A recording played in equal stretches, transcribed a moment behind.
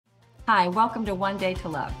Hi, welcome to One Day to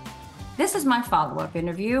Love. This is my follow-up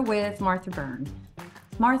interview with Martha Byrne.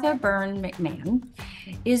 Martha Byrne McMahon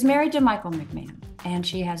is married to Michael McMahon, and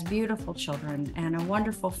she has beautiful children and a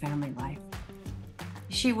wonderful family life.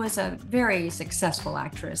 She was a very successful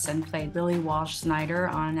actress and played Lily Walsh Snyder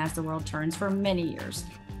on As the World Turns for many years.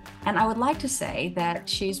 And I would like to say that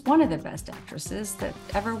she's one of the best actresses that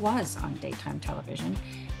ever was on daytime television.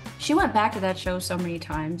 She went back to that show so many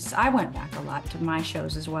times. I went back a lot to my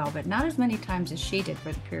shows as well, but not as many times as she did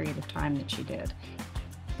for the period of time that she did.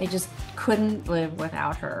 They just couldn't live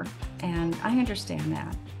without her. And I understand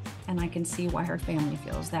that. And I can see why her family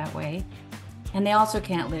feels that way. And they also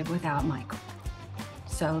can't live without Michael.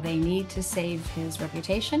 So they need to save his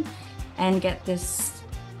reputation and get this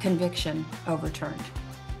conviction overturned.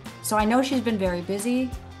 So I know she's been very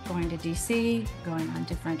busy going to DC, going on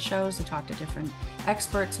different shows to talk to different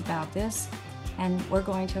experts about this, and we're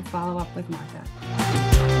going to follow up with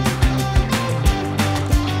Martha.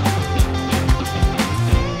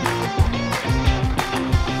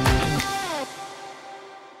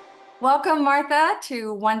 Welcome, Martha,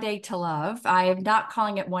 to One Day to Love. I am not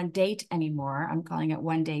calling it One Date anymore. I'm calling it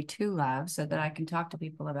One Day to Love so that I can talk to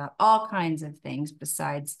people about all kinds of things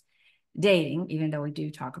besides dating, even though we do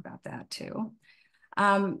talk about that too.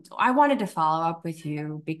 I wanted to follow up with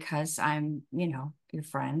you because I'm, your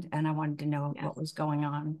friend, and I wanted to know what was going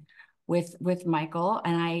on with Michael.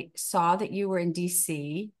 And I saw that you were in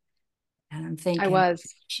DC, and I'm thinking, I was.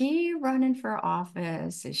 is she running for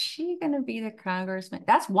office? Is she going to be the congressman?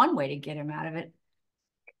 That's one way to get him out of it.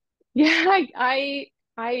 Yeah,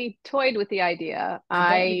 I toyed with the idea. I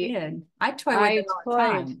bet you did. I toy with it I all the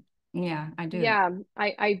toyed. time. Yeah, I do. Yeah,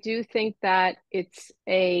 I do think that it's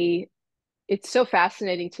so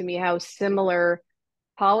fascinating to me how similar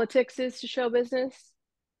politics is to show business.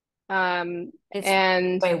 It's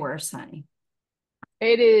And way worse, honey.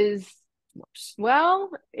 it is, Worse. well,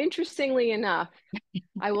 interestingly enough,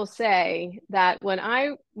 I will say that when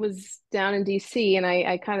I was down in DC and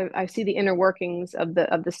I see the inner workings of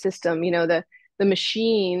the system, the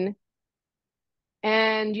machine.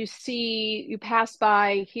 And you pass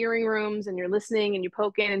by hearing rooms and you're listening and you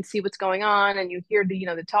poke in and see what's going on and you hear the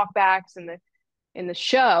talkbacks and the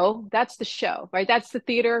show. That's the show, right? That's the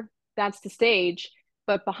theater, that's the stage.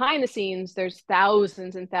 But behind the scenes, there's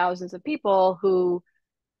thousands and thousands of people who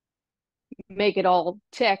make it all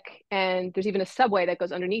tick. And there's even a subway that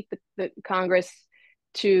goes underneath the Congress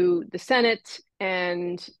to the Senate.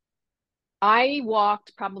 And I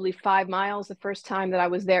walked probably 5 miles the first time that I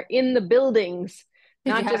was there in the buildings.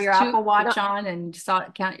 Did you Not have your just two, Apple Watch not, on and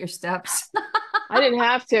count your steps? I didn't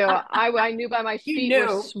have to. I knew by my You feet were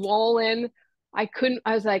knew. swollen. I couldn't,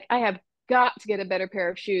 I was like, I have got to get a better pair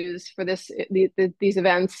of shoes for these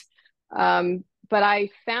events. But I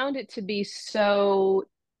found it to be so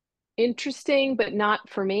interesting, but not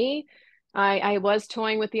for me. I was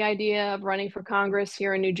toying with the idea of running for Congress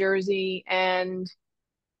here in New Jersey, and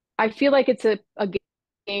I feel like it's a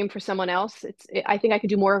game for someone else. I think I could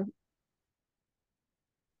do more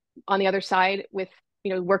on the other side with,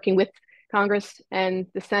 working with Congress and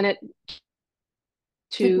the Senate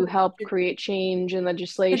to To, help to, create change and to do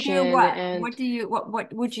legislation. what? And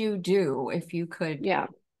What would you do if you could? yeah,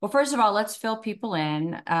 Well, first of all, let's fill people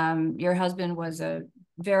in. Your husband was a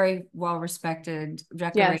very well-respected,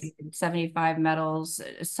 yes. decorated, 75 medals,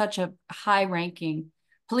 such a high-ranking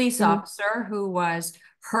police Hmm. officer who was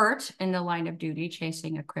hurt in the line of duty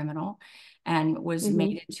chasing a criminal and was Hmm.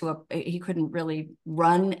 made into he couldn't really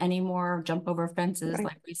run anymore, jump over fences Right,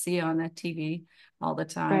 like we see on the TV all the right.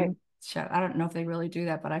 time. So I don't know if they really do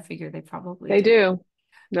that, but I figure they probably They do. do.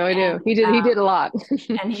 No, I do. And He did a lot.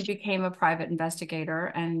 he became a private investigator.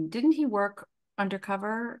 And didn't he work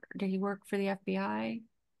undercover? Did he work for the FBI?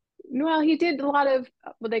 Well, he did a lot of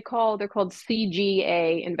what they're called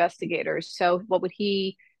CGA investigators. So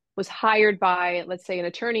he was hired by, let's say, an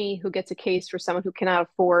attorney who gets a case for someone who cannot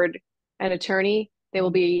afford an attorney. They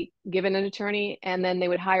will be given an attorney, and then they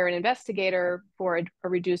would hire an investigator for a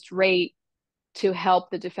reduced rate to help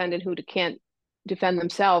the defendant who can't defend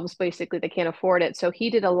themselves. Basically, they can't afford it. So he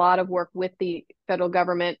did a lot of work with the federal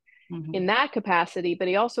government Mm-hmm. in that capacity, but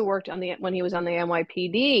he also worked when he was on the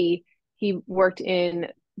NYPD, he worked in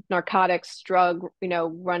narcotics, drug,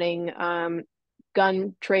 running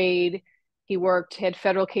gun trade. He had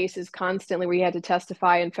federal cases constantly where he had to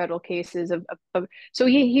testify in federal cases so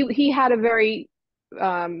he had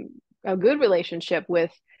um, a good relationship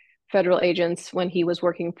with federal agents when he was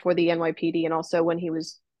working for the NYPD and also when he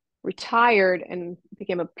was retired and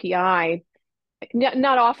became a PI.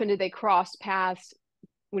 Not often did they cross paths,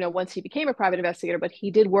 once he became a private investigator, but he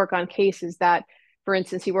did work on cases that, for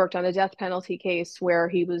instance, he worked on a death penalty case where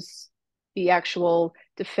he was the actual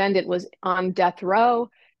defendant was on death row,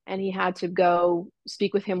 and he had to go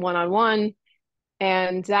speak with him one-on-one.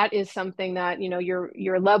 And that is something that,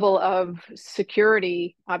 your level of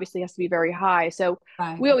security obviously has to be very high. So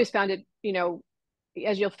Right. we always found it,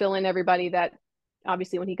 as you'll fill in everybody, that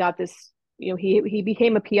obviously when he got this, he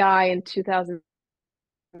became a PI in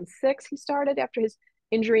 2006. He started after his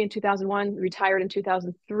injury in 2001, retired in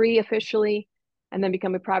 2003 officially, and then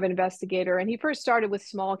become a private investigator. And he first started with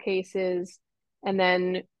small cases, and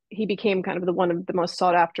then he became kind of one of the most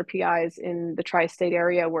sought after PIs in the tri-state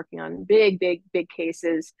area, working on big, big, big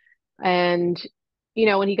cases. And,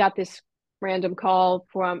 when he got this random call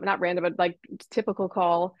from, not random, but like typical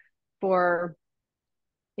call for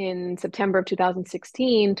in September of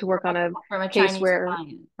 2016 to work on a From a case Chinese where,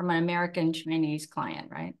 client, from an American Chinese client,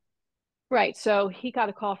 right? right. So he got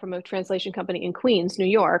a call from a translation company in Queens, New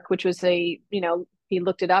York, which was he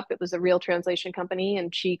looked it up. It was a real translation company.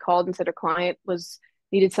 And she called and said her client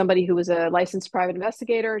needed somebody who was a licensed private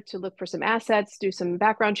investigator to look for some assets, do some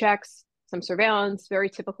background checks, some surveillance, very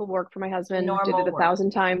typical work for my husband, did it Normal a work.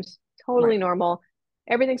 thousand times, totally Right. normal.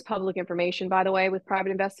 Everything's public information, by the way, with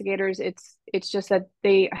private investigators. It's just that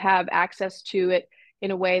they have access to it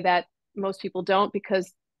in a way that most people don't,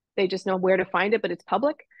 because they just know where to find it, but it's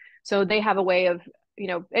public. So they have a way of,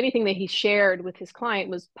 anything that he shared with his client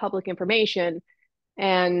was public information,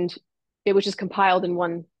 and it was just compiled in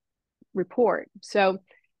one report. So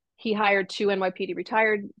he hired two NYPD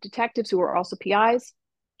retired detectives who were also PIs.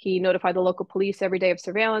 He notified the local police every day of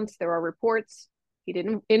surveillance. There are reports. He did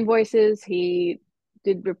invoices. He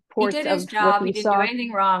did He reports did his of what job. He he didn't do saw.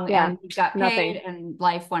 anything wrong, Yeah, and he got paid, nothing. and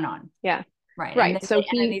life went on. Yeah, Right. And right. then, So and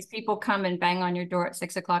then he, these people come and bang on your door at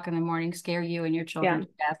 6 o'clock in the morning, scare you and your yeah, children to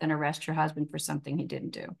death, and arrest your husband for something he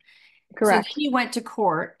didn't do. So then correct. you went to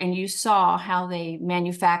court and you saw how they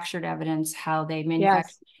manufactured evidence, how they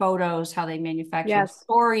manufactured Yes, photos, how they manufactured yes,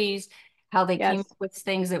 stories, how they came yes, up with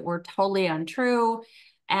things that were totally untrue.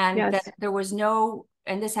 And that yes, there was no,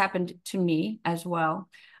 and this happened to me as well,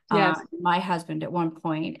 yes, my husband at one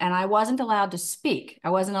point, and I wasn't allowed to speak. I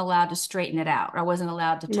wasn't allowed to straighten it out. I wasn't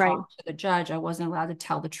allowed to right, talk to the judge. I wasn't allowed to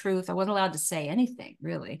tell the truth. I wasn't allowed to say anything,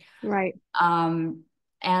 really. right. Um,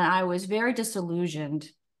 and I was very disillusioned.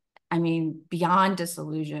 I mean, beyond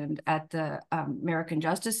disillusioned at the American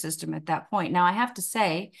justice system at that point. Now, I have to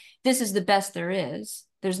say, this is the best there is.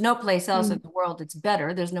 There's no place else in Mm, the world that's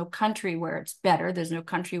better. There's no country where it's better. There's no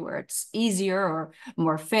country where it's easier or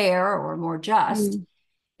more fair or more just. mm.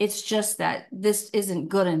 It's just that this isn't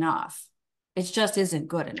good enough. It just isn't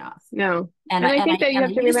good enough. No. And And I I and think I that you and I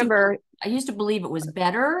have to used to remember, I used to believe it was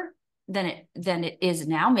better than it is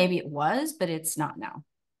now. Maybe it was, but it's not now.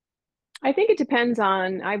 I think it depends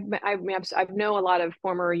on, I've know a lot of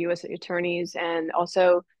former US attorneys and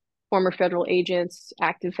also former federal agents,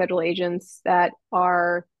 active federal agents that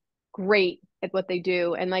are great at what they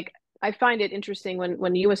do. And like, I find it interesting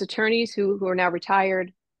when US attorneys who are now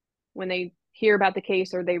retired, when they hear about the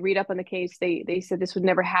case or they read up on the case, they said this would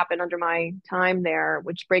never happen under my time there,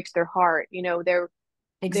 which breaks their heart.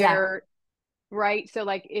 Exactly. They're right. So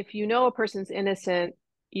like if you know a person's innocent,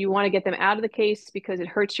 you want to get them out of the case because it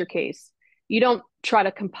hurts your case. You don't try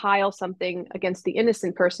to compile something against the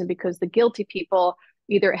innocent person because the guilty people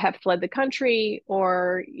either have fled the country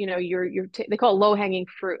or they call it low hanging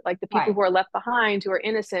fruit, like the people Right. who are left behind who are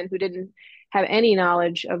innocent, who didn't have any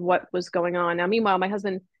knowledge of what was going on. Now meanwhile, my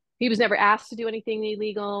husband, he was never asked to do anything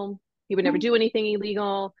illegal. He would never do anything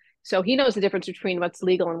illegal. So he knows the difference between what's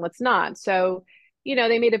legal and what's not. So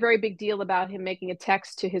they made a very big deal about him making a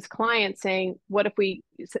text to his client saying, what if we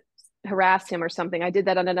harass him or something? I did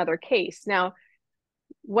that on another case. Now,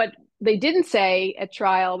 what they didn't say at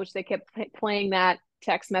trial, which they kept playing that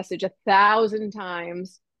text message 1,000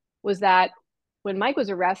 times, was that when Mike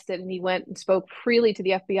was arrested and he went and spoke freely to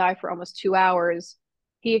the FBI for almost 2 hours,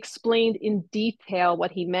 he explained in detail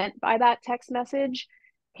what he meant by that text message.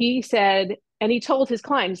 He said, and he told his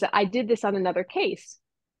clients that I did this on another case.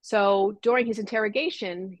 So during his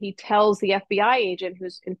interrogation, he tells the FBI agent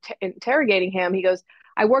who's interrogating him, he goes,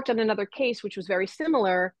 I worked on another case which was very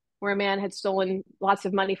similar, where a man had stolen lots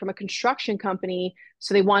of money from a construction company.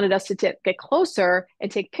 So they wanted us to get closer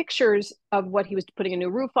and take pictures of what he was putting a new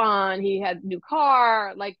roof on. He had a new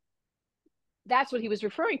car. Like that's what he was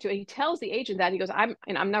referring to. And he tells the agent that he goes, I'm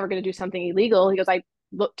never going to do something illegal. He goes, I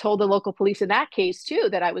told the local police in that case too,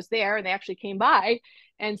 that I was there, and they actually came by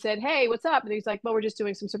and said, hey, what's up? And he's like, well, we're just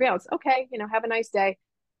doing some surveillance. Okay. Have a nice day.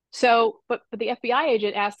 So, but the FBI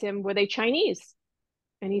agent asked him, were they Chinese?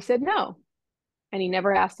 And he said, no. And he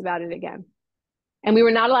never asked about it again. And we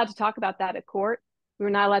were not allowed to talk about that at court. We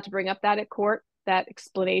were not allowed to bring up that at court, that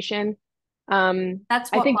explanation.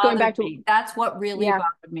 That's I what think going bothered back to, me. That's what really yeah,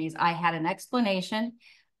 bothered me is I had an explanation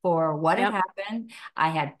for what had yep. happened. I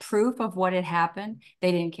had proof of what had happened.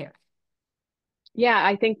 They didn't care. Yeah,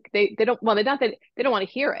 I think they don't, well, they not that they don't want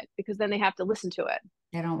to hear it because then they have to listen to it.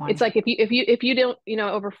 They don't want It's to hear. like if you don't,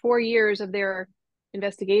 over 4 years of their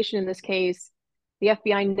investigation in this case, the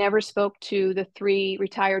FBI never spoke to the three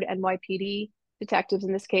retired NYPD detectives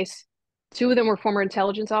in this case. Two of them were former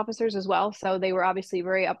intelligence officers as well, so they were obviously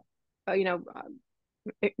very up,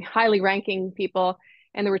 highly ranking people.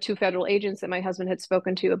 And there were two federal agents that my husband had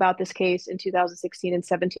spoken to about this case in 2016 and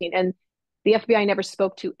 17. And the FBI never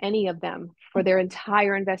spoke to any of them for their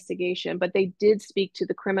entire investigation, but they did speak to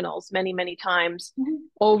the criminals many, many times, Mhm.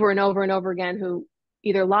 over and over and over again, who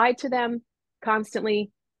either lied to them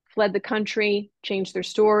constantly, fled the country, changed their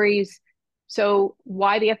stories. So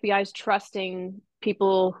why the FBI is trusting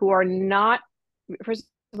people who are not, first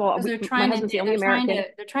of all, Because my husband's the only American.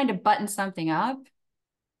 they're trying to button something up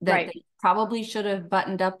that Right, they probably should have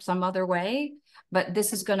buttoned up some other way, but right.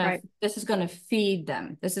 this is gonna feed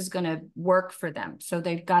them. This is gonna work for them. So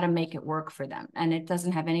they've got to make it work for them. And it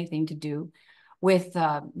doesn't have anything to do with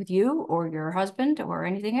you or your husband or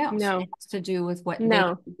anything else. It No, has to do with what they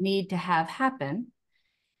no. need to have happen.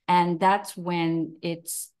 And that's when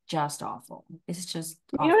it's just awful. It's just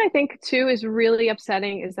You know awful. what I think too is really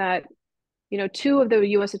upsetting is that, two of the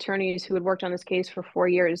U.S. attorneys who had worked on this case for 4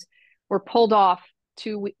 years were pulled off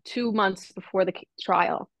 2 months before the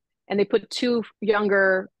trial, and they put two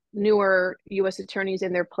younger, newer U.S. attorneys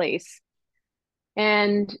in their place.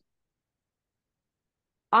 And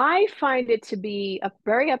I find it to be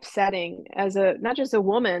very upsetting as a not just a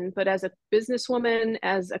woman, but as a businesswoman,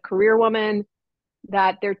 as a career woman,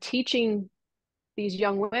 that they're teaching these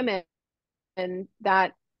young women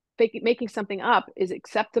that making something up is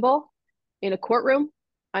acceptable in a courtroom.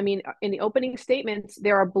 I mean, in the opening statements,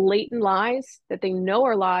 there are blatant lies that they know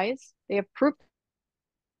are lies. They have proof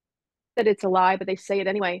that it's a lie, but they say it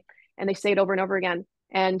anyway, and they say it over and over again.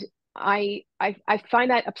 And I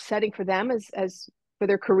find that upsetting for them as for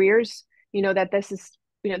their careers. That this is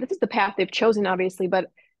the path they've chosen, obviously. But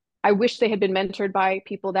I wish they had been mentored by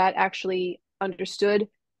people that actually understood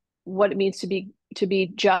what it means to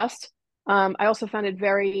be just. I also found it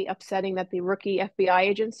very upsetting that the rookie FBI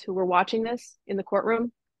agents who were watching this in the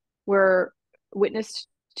courtroom were witness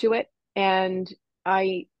to it, and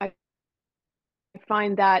I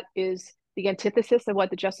find that is the antithesis of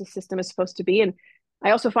what the justice system is supposed to be. And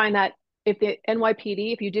I also find that if the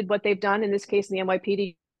NYPD, if you did what they've done in this case in the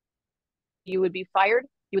NYPD, you would be fired,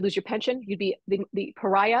 you would lose your pension, you'd be the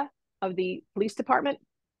pariah of the police department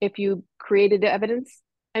if you created evidence.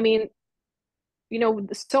 I mean,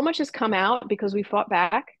 so much has come out because we fought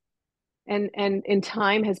back, and in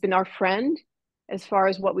time has been our friend as far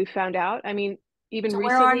as what we found out. I mean, even So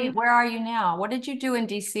where are you? recently. Where are you now? What did you do in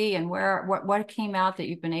DC, and what came out that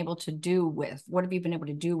you've been able to do with? What have you been able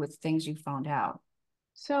to do with things you found out?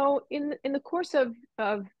 So in the course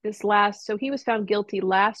of this last, so he was found guilty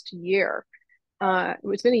last year.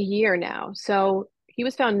 It's been a year now. So he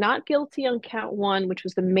was found not guilty on count one, which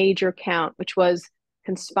was the major count, which was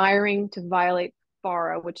conspiring to violate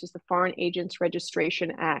FARA, which is the Foreign Agents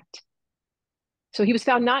Registration Act. So he was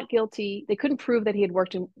found not guilty. They couldn't prove that he had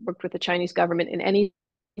worked with the Chinese government in any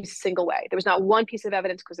single way. There was not one piece of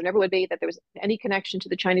evidence, because there never would be, that there was any connection to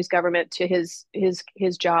the Chinese government to his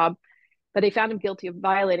job. But they found him guilty of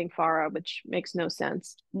violating FARA, which makes no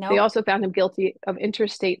sense. They Nope. also found him guilty of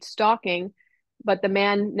interstate stalking, but the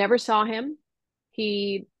man never saw him.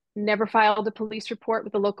 He never filed a police report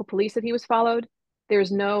with the local police that he was followed.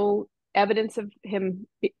 There's no evidence of him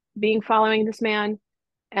being following this man.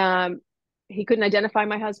 Um, he couldn't identify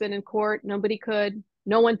my husband in court. Nobody could.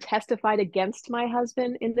 No one testified against my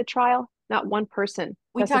husband in the trial. Not one person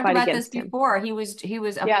We talked testified about this against him. before. He was a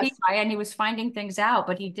Yes, PI and he was finding things out,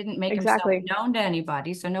 but he didn't make himself exactly. known to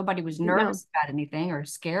anybody. So nobody was No, nervous about anything or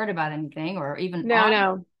scared about anything or even no,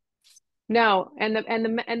 armed. no, no. And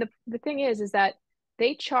the thing is that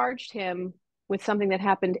they charged him with something that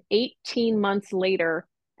happened 18 months later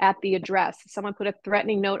at the address. Someone put a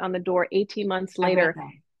threatening note on the door 18 months I read later.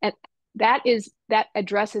 that. And that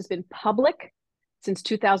address has been public since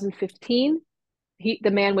 2015.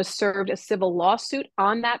 The man was served a civil lawsuit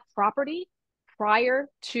on that property prior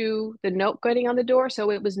to the note getting on the door.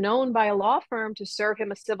 So it was known by a law firm to serve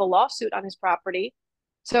him a civil lawsuit on his property.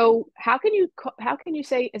 So how can you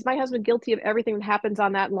say, is my husband guilty of everything that happens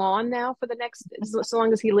on that lawn now for the next, so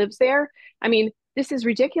long as he lives there? I mean, this is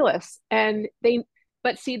ridiculous.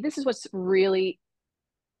 But see, this is what's really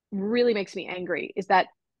really makes me angry, is that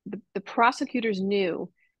the prosecutors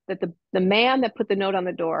knew that the man that put the note on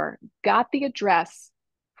the door got the address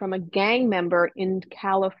from a gang member in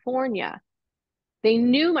California. They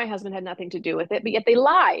knew my husband had nothing to do with it, but yet they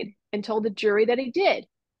lied and told the jury that he did.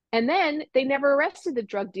 And then they never arrested the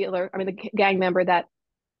drug dealer, I mean, the gang member that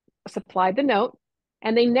supplied the note.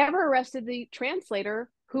 And they never arrested the translator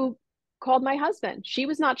who called my husband. She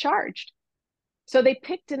was not charged. So they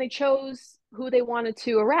picked and they chose who they wanted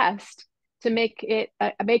to arrest to make it,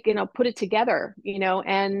 put it together,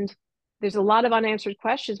 and there's a lot of unanswered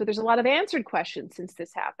questions, but there's a lot of answered questions since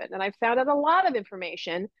this happened. And I found out a lot of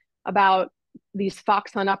information about these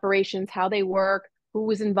fox hunt operations, how they work, who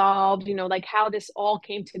was involved, like how this all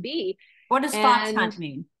came to be. What does fox hunt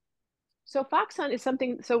mean? So fox hunt is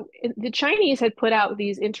something, so the Chinese had put out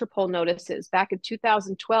these Interpol notices back in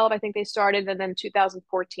 2012, I think they started, and then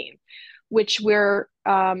 2014, which were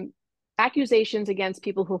accusations against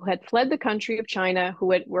people who had fled the country of China,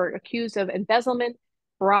 who were accused of embezzlement,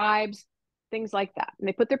 bribes, things like that. And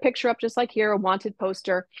they put their picture up just like here, a wanted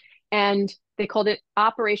poster, and they called it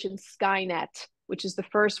Operation Skynet, which is the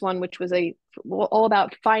first one, which was all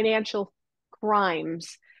about financial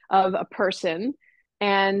crimes of a person.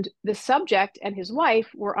 And the subject and his wife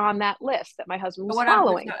were on that list that my husband was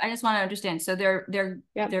following. I just want to understand. So they're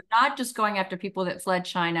not just going after people that fled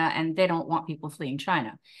China, and they don't want people fleeing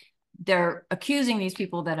China. They're accusing these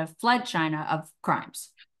people that have fled China of crimes.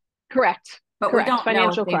 Correct. But Correct. we don't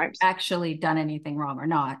Financial know if crimes. they've actually done anything wrong or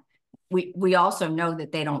not. We also know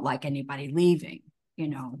that they don't like anybody leaving,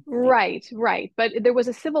 Right. But there was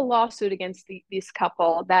a civil lawsuit against this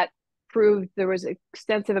couple that proved there was an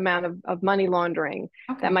extensive amount of money laundering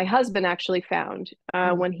that my husband actually found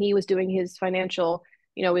when he was doing his financial,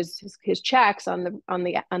 his checks on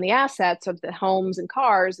the assets of the homes and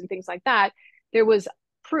cars and things like that. There was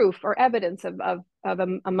proof or evidence of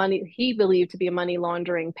a money he believed to be a money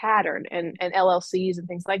laundering pattern and LLCs and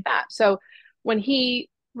things like that. So when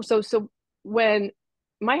when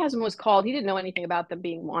my husband was called, he didn't know anything about them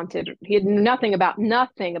being wanted. He had nothing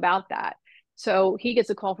about that. So he gets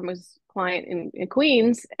a call from his client in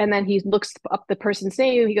Queens, and then he looks up the person's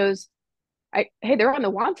name. He goes, hey, they're on the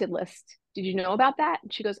wanted list. Did you know about that?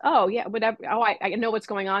 And she goes, oh, yeah, whatever. Oh, I know what's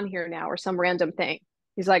going on here now, or some random thing.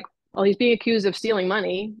 He's like, well, he's being accused of stealing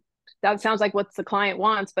money. That sounds like what the client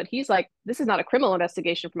wants. But he's like, this is not a criminal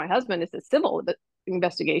investigation for my husband. It's a civil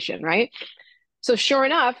investigation, right? So sure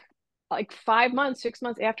enough, like 6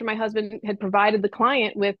 months after my husband had provided the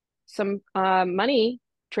client with some money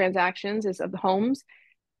transactions of the homes,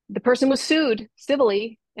 the person was sued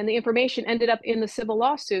civilly, and the information ended up in the civil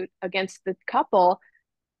lawsuit against the couple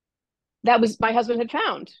that was my husband had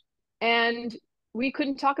found. And we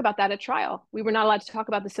couldn't talk about that at trial. We were not allowed to talk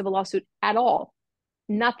about the civil lawsuit at all.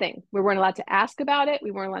 Nothing. We weren't allowed to ask about it.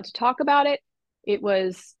 We weren't allowed to talk about it. It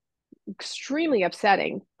was extremely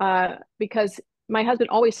upsetting because my husband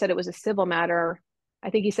always said it was a civil matter. I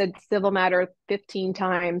think he said civil matter 15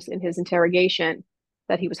 times in his interrogation,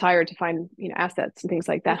 that he was hired to find, assets and things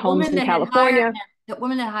like that. Homes in California. The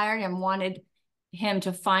woman that hired him wanted him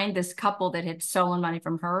to find this couple that had stolen money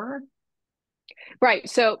from her. Right.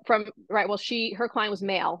 So well, her client was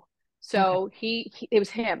male. So it was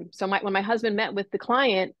him. So when my husband met with the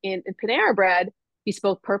client in Panera Bread, he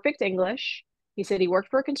spoke perfect English. He said he worked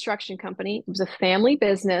for a construction company. It was a family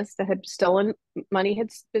business that had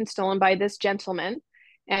been stolen by this gentleman.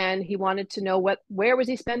 And he wanted to know where was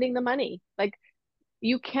he spending the money? Like,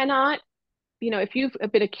 you cannot, if you've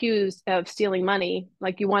been accused of stealing money,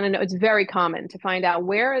 like, you want to know, it's very common to find out,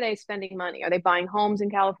 where are they spending money? Are they buying homes in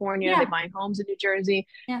California? Yeah. Are they buying homes in New Jersey?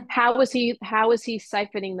 Yeah. How is he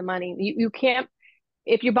siphoning the money? You can't,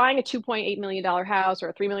 if you're buying a $2.8 million house or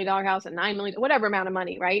a $3 million house, a $9 million, whatever amount of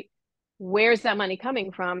money, right? Where's that money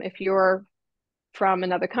coming from if you're from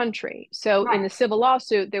another country? So in the civil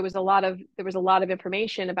lawsuit, there was a lot of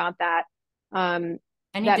information about that.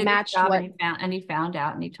 And he did his job, and he found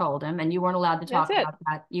out, and he told him, and you weren't allowed to talk about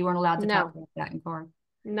that. You weren't allowed to talk about that in court.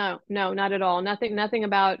 No, not at all. Nothing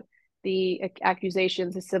about the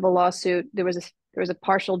accusations, the civil lawsuit. There was a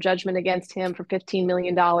partial judgment against him for $15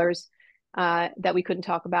 million that we couldn't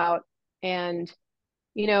talk about. And,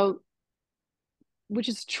 which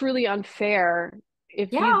is truly unfair.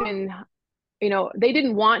 If you've been, they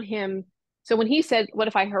didn't want him. So when he said, what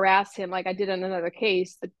if I harass him like I did in another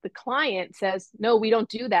case, the client says, no, we don't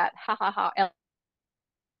do that. Ha ha ha.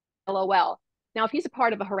 LOL. Now, if he's a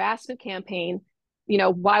part of a harassment campaign,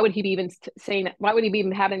 why would he be even saying that? Why would he be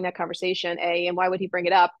even having that conversation? And why would he bring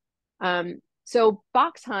it up? So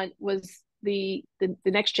Fox Hunt was the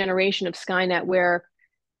next generation of Skynet, where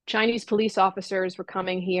Chinese police officers were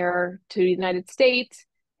coming here to the United States,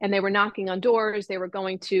 and they were knocking on doors. They were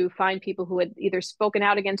going to find people who had either spoken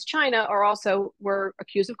out against China or also were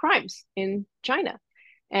accused of crimes in China.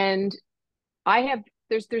 And I have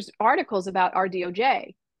there's articles about our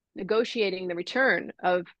DOJ negotiating the return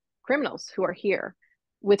of criminals who are here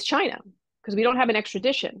with China because we don't have an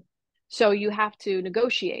extradition. So you have to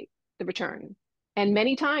negotiate the return. And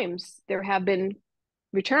many times there have been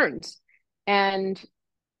returns. And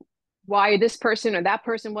why this person or that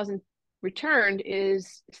person wasn't returned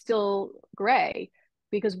is still gray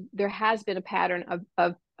because there has been a pattern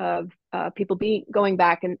of people going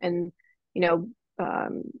back and you know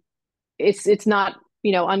it's not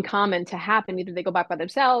uncommon to happen. Either they go back by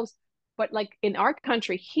themselves, but like in our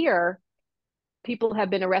country here, people have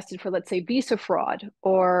been arrested for, let's say, visa fraud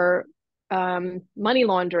or money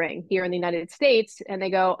laundering here in the United States, and they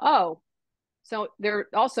go, oh, so they're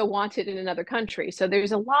also wanted in another country. So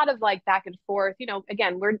there's a lot of like back and forth.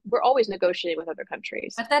 Again, we're always negotiating with other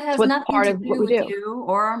countries. But that It's has what's nothing part to of what do we with do. you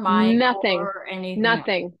or Mike Nothing, or anything else.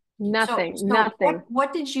 nothing, So, nothing, so nothing.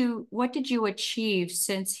 what did you achieve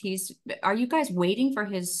since are you guys waiting for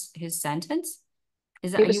his sentence?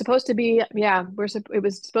 It Are was you supposed to be, yeah, it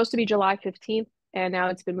was supposed to be July 15th, and now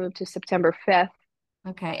it's been moved to September 5th.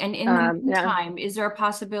 okay? And in the Yeah. meantime, is there a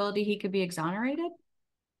possibility he could be exonerated?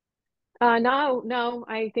 No, no,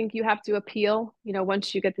 I think you have to appeal.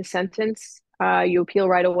 Once you get the sentence, you appeal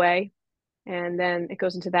right away, and then it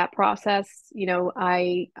goes into that process.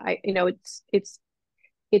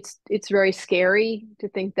 It's very scary to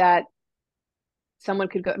think that someone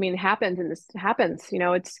could go. I mean, it happens, and this happens.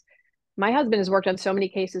 It's my husband has worked on so many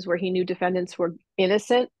cases where he knew defendants were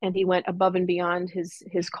innocent, and he went above and beyond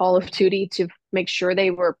his call of duty to make sure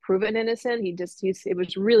they were proven innocent. It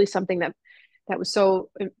was really something that was so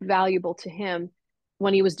valuable to him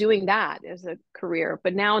when he was doing that as a career.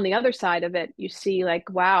 But now on the other side of it, you see like,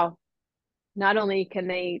 wow, not only can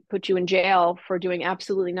they put you in jail for doing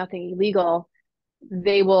absolutely nothing illegal,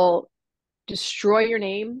 they will destroy your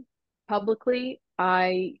name publicly.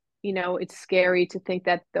 It's scary to think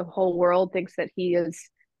that the whole world thinks that he is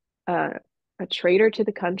a traitor to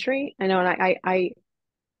the country. I know, and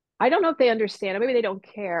I don't know if they understand, or maybe they don't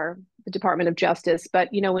care, the Department of Justice, but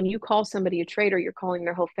when you call somebody a traitor, you're calling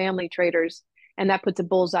their whole family traitors, and that puts a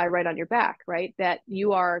bullseye right on your back, right? That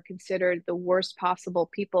you are considered the worst possible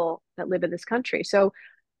people that live in this country. So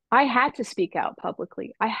I had to speak out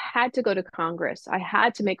publicly. I had to go to Congress. I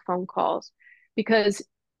had to make phone calls because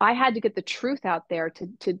I had to get the truth out there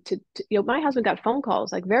my husband got phone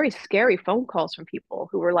calls, like very scary phone calls from people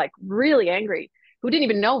who were like really angry, who didn't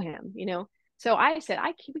even know him. So I said,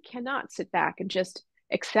 we cannot sit back and just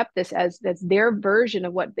accept this as that's their version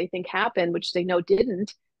of what they think happened, which they know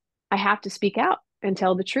didn't. I have to speak out and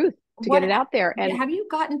tell the truth to What get it out there. And have you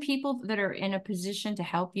gotten people that are in a position to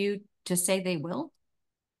help you to say they will?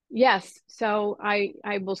 yes. So I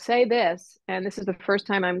will say this, and this is the first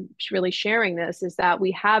time I'm really sharing this, is that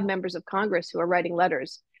we have members of Congress who are writing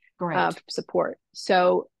letters of Great. support.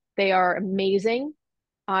 So they are amazing.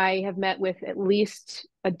 I have met with at least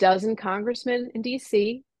a dozen congressmen in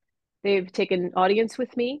DC. They've taken audience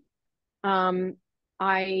with me.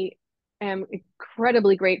 I am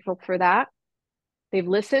incredibly grateful for that. They've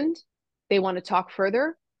listened. They want to talk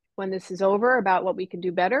further when this is over about what we can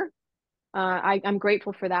do better. I'm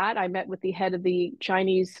grateful for that. I met with the head of the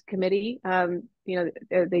Chinese committee.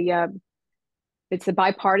 It's a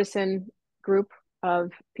bipartisan group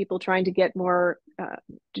of people trying to get more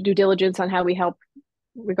due diligence on how we help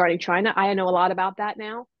regarding China. I know a lot about that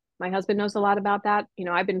now. My husband knows a lot about that.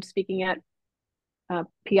 I've been speaking at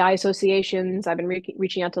PI associations. I've been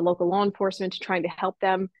reaching out to local law enforcement to trying to help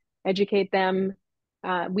them, educate them.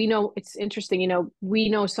 We know it's interesting, we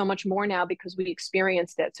know so much more now because we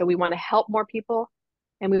experienced it. So we want to help more people,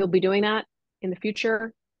 and we will be doing that in the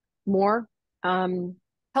future more. Help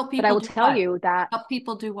But I people will do tell what? you that Help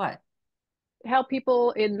people do what? help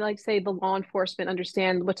people in, like, say, the law enforcement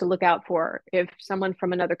understand what to look out for. If someone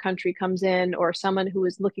from another country comes in, or someone who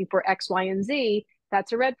is looking for X, Y, and Z,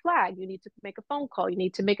 that's a red flag. You need to make a phone call. You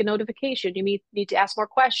need to make a notification. You need to ask more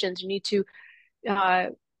questions. You need to uh,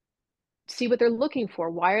 see what they're looking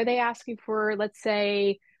for. Why are they asking for, let's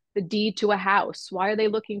say, the deed to a house? Why are they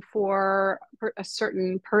looking for a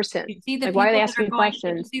certain person? You see the Like, why are they people that are asking going, you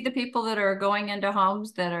questions? see the people that are going into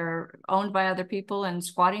homes that are owned by other people and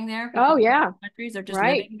squatting there Oh, because yeah. countries are just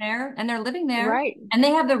Right. living there, and they're living there Right. and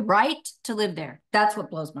they have the right to live there. That's what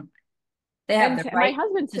blows my mind. They have And the my right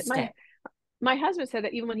husband, to stay. my husband said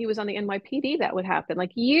that even when he was on the NYPD, that would happen,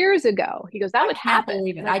 like years ago. He goes, that I would can't happen.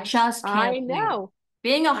 believe it. Like, I just I can't believe it. know.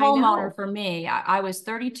 Being a I homeowner know. for me, I was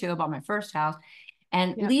 32, I bought my first house,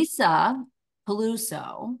 and Yeah. Lisa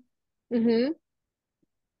Peluso Mm-hmm.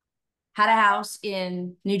 had a house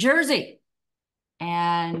in New Jersey.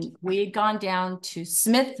 And we had gone down to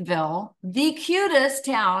Smithville, the cutest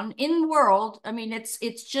town in the world. I mean,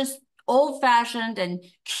 it's just old-fashioned and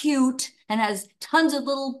cute and has tons of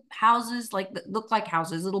little houses, like that look like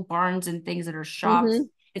houses, little barns and things that are shops. Mm-hmm.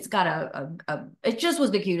 It's got it just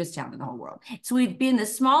was the cutest town in the whole world. So we'd be in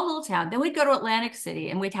this small little town. Then we'd go to Atlantic City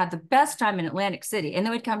and we'd have the best time in Atlantic City. And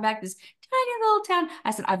then we'd come back to this tiny little town.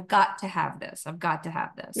 I said, I've got to have this. I've got to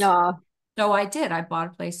have this. Aw. So I did. I bought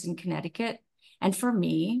a place in Connecticut. And for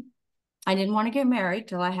me, I didn't want to get married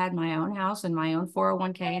till I had my own house and my own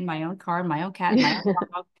 401k and my own car and my own cat and my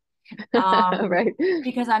own dog. Right.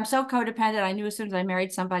 Because I'm so codependent. I knew as soon as I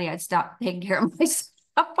married somebody, I'd stop taking care of myself.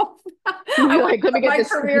 You're like, let me get my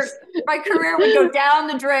this. My career would go down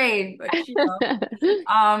the drain. But, you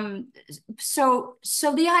know, so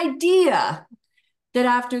the idea that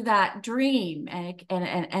after that dream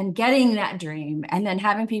and getting that dream and then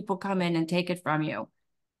having people come in and take it from you,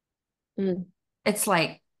 it's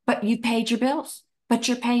like, but you paid your bills. But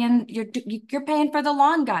you're paying for the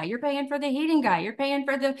lawn guy, you're paying for the heating guy, you're paying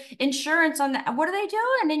for the insurance on that. What are they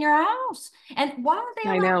doing in your house? And why are they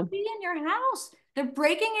I allowed know. to be in your house? They're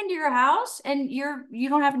breaking into your house and you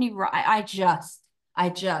don't have any right. I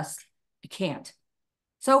just can't.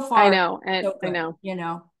 So I far, know. And so I good. know. You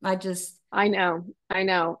know, I know. I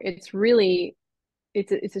know. It's really,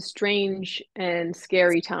 it's a strange and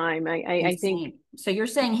scary time. I think insane. So you're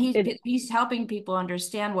saying it, he's helping people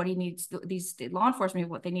understand what he needs, these law enforcement,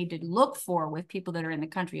 what they need to look for with people that are in the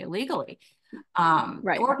country illegally,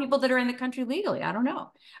 right. or people that are in the country legally. I don't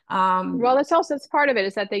know. Well, that's part of it,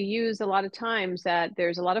 is that they use a lot of times that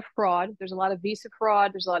there's a lot of fraud. There's a lot of visa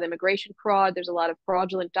fraud. There's a lot of immigration fraud. There's a lot of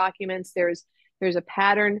fraudulent documents. There's a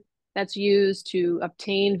pattern that's used to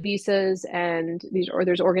obtain visas, and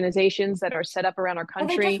there's organizations that are set up around our Well,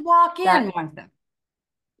 they just country walk that, in, Martha.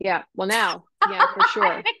 yeah, well now, yeah, for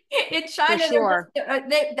sure. In For China, sure.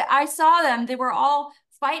 I saw them. They were all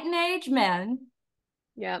fighting age men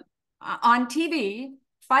Yeah. on TV,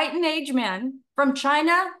 fighting age men from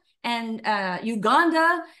China and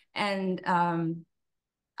Uganda and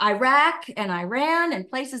Iraq and Iran and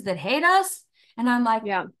places that hate us. And I'm like,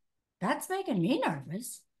 Yeah. that's making me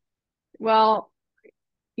nervous. Well,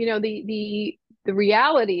 the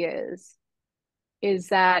reality is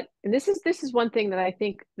that, and this is one thing that I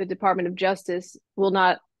think the Department of Justice will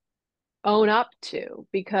not own up to,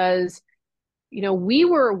 because we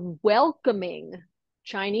were welcoming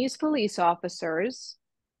Chinese police officers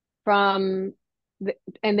from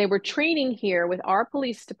and they were training here with our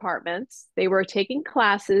police departments. They were taking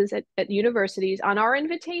classes at universities on our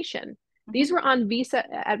invitation. These were on visa.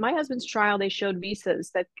 At my husband's trial, they showed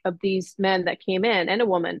visas that of these men that came in, and a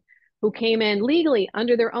woman who came in legally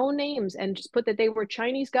under their own names and just put that they were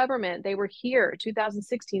Chinese government. They were here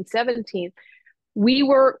 2016, 17. We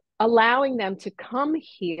were allowing them to come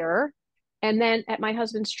here. And then at my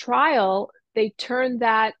husband's trial, they turned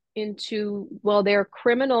that into, well, they're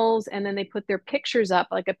criminals, and then they put their pictures up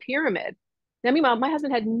like a pyramid. Now, meanwhile, my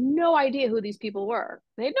husband had no idea who these people were.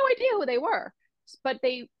 They had no idea who they were, but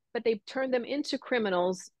they turned them into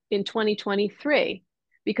criminals in 2023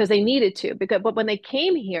 because they needed to. But when they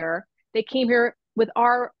came here with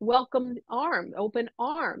our welcome open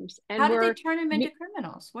arms, and How did they turn them into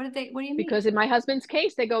criminals? What do you mean? because in my husband's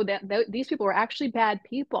case, they go that these people were actually bad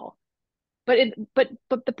people. But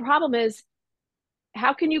the problem is,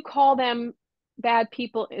 how can you call them bad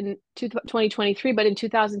people in 2023, but in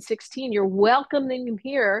 2016 you're welcoming them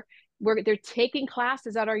here, where they're taking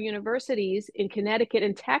classes at our universities in Connecticut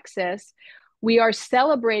and Texas. We are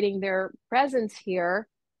celebrating their presence here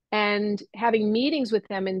and having meetings with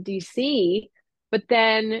them in DC. But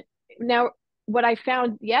then now, what I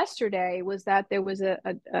found yesterday was that there was a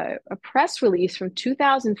press release from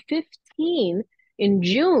 2015 in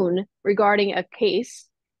June regarding a case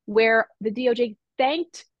where the DOJ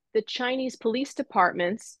thanked the Chinese police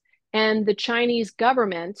departments and the Chinese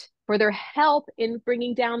government for their help in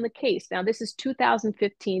bringing down the case. Now, this is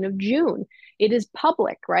 2015 of June. It is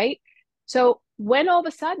public, right? So when all of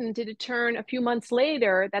a sudden did it turn a few months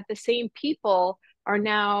later that the same people are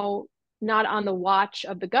now not on the watch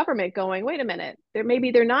of the government, going, wait a minute,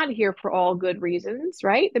 maybe they're not here for all good reasons,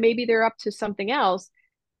 right? Maybe they're up to something else.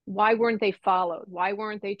 Why weren't they followed? Why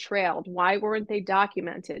weren't they trailed? Why weren't they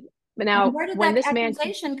documented? But now, And where did when that this man,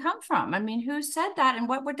 accusation come from? I mean, who said that and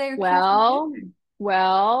what would they accuse him of well,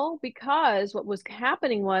 doing? because what was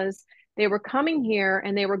happening was they were coming here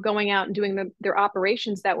and they were going out and doing their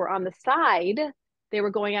operations that were on the side. They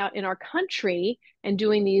were going out in our country and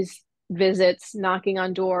doing these visits, knocking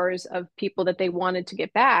on doors of people that they wanted to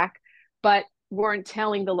get back, but weren't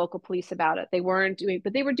telling the local police about it. They weren't doing,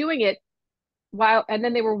 but they were doing it and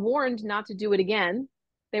then they were warned not to do it again.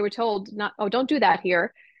 They were told not, oh, don't do that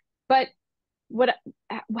here. But what,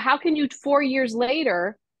 how can you 4 years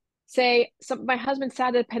later say, my husband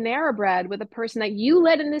sat at Panera Bread with a person that you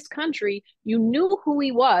led in this country? You knew who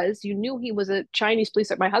he was. You knew he was a Chinese police.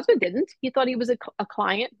 My husband didn't. He thought he was a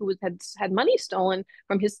client who had money stolen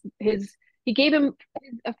from his. He gave him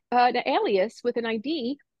an alias with an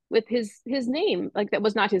ID with his name, like that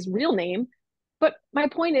was not his real name. But my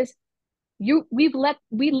point is, we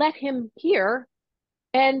let him here,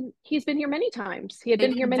 and he's been here many times. He had They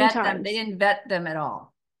been here didn't many vet them. They times. didn't vet them at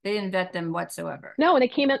all. They didn't vet them whatsoever. No, and they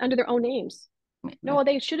came in under their own names. No,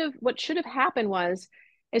 they should have. What should have happened was,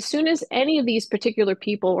 as soon as any of these particular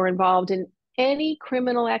people were involved in any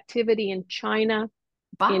criminal activity in China, in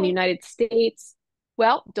the Bye. United States,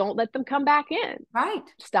 well, don't let them come back in. Right.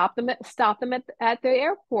 Stop them at the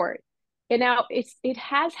airport. And now it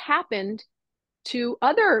has happened to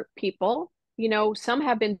other people. You know, some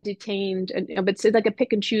have been detained, but it's like a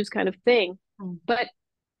pick and choose kind of thing. Mm. But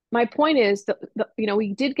my point is that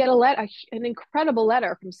we did get an incredible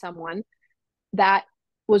letter from someone that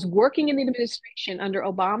was working in the administration under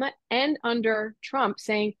Obama and under Trump,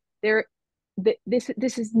 saying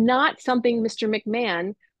this is not something Mr.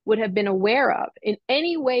 McMahon would have been aware of in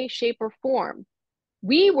any way, shape, or form.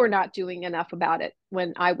 We were not doing enough about it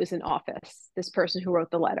when I was in office. This person who wrote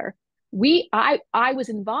the letter, I was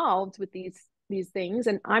involved with these things,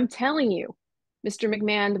 and I'm telling you, Mr.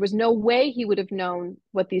 McMahon, there was no way he would have known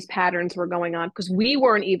what these patterns were going on because we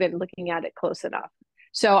weren't even looking at it close enough.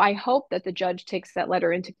 So I hope that the judge takes that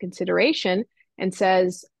letter into consideration and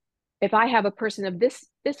says, if I have a person of this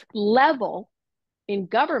level in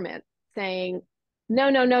government saying, no,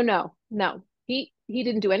 no, no, no, no, he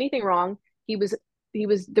didn't do anything wrong. There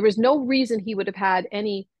was no reason he would have had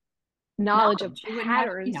any knowledge of He wouldn't have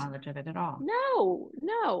any patterns. knowledge of it at all. No,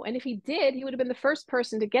 no. And if he did, he would have been the first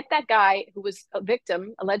person to get that guy who was a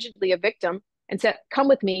victim, allegedly a victim, and said, come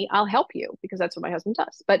with me, I'll help you, because that's what my husband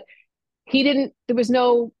does. But he didn't, there was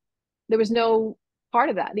no part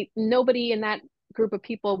of that. Nobody in that group of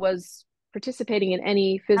people was participating in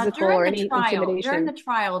any Now, physical or any during the intimidation.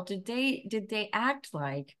 trial, did they act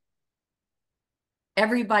like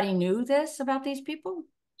everybody knew this about these people?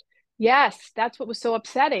 Yes, that's what was so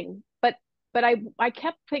upsetting. But I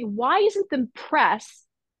kept thinking, why isn't the press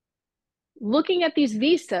looking at these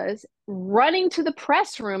visas, running to the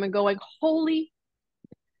press room and going, holy,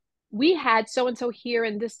 we had so and so here,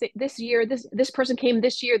 and this year, this person came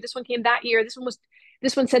this year, this one came that year, this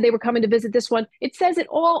one said they were coming to visit this one. It says it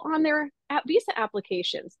all on their visa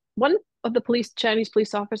applications. One of the Chinese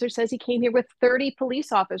police officers says he came here with 30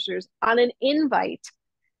 police officers on an invite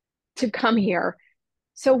to come here.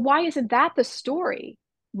 So why isn't that the story?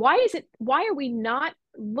 Why are we not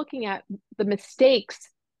looking at the mistakes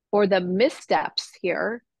or the missteps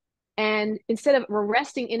here? And instead of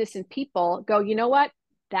arresting innocent people, go, you know what?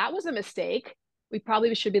 That was a mistake. We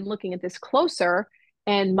probably should be looking at this closer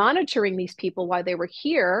and monitoring these people while they were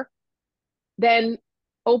here, then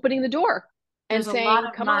opening the door and There's a lot saying,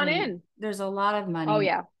 of come on money. in. There's a lot of Oh, money.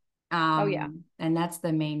 yeah. Oh, yeah. And that's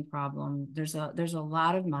the main problem. There's a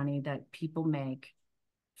lot of money that people make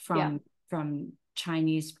Yeah. from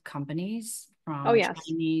Chinese companies, Oh, from yes.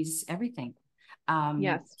 Chinese everything.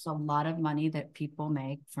 Yes. There's a lot of money that people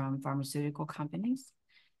make from pharmaceutical companies,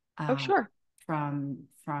 Oh, sure. from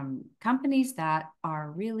companies that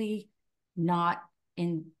are really not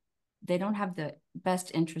in, they don't have the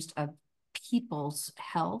best interest of people's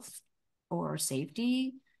health or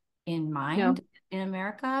safety in No. mind in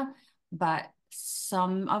America, but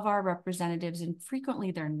some of our representatives, and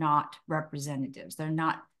frequently they're not representatives, they're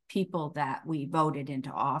not people that we voted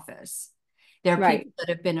into office. They're Right. people that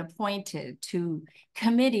have been appointed to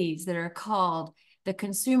committees that are called the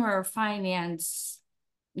Consumer Finance,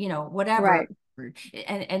 whatever. Right.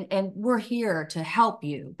 And we're here to help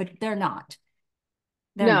you, but they're not.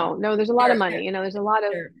 They're not. No, there's a lot of They're, money. they're, there's a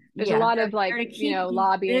yeah, lot they're of like, there to keep these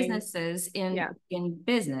lobbying. businesses Yeah. in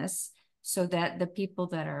business so that the people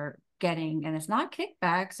that are getting, and it's not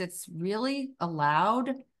kickbacks, it's really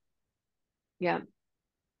allowed Yeah.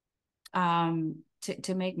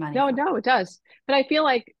 to make money No, from. no, it does. But I feel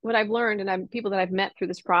like what I've learned, and people that I've met through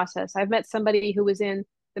this process, I've met somebody who was in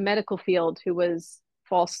the medical field who was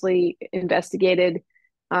falsely investigated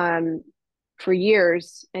um, for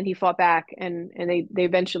years, and he fought back, and they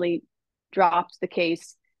eventually dropped the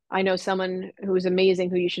case. I know someone who is amazing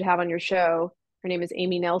who you should have on your show. Her name is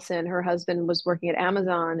Amy Nelson. Her husband was working at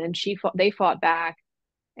Amazon, and they fought back,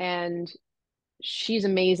 and she's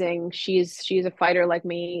amazing. She's a fighter like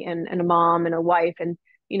me, and a mom and a wife. And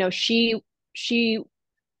she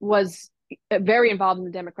was very involved in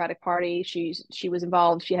the Democratic Party. She was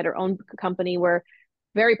involved. She had her own company where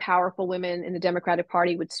very powerful women in the Democratic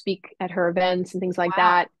Party would speak at her events and things like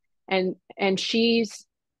Wow. that. And she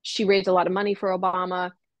raised a lot of money for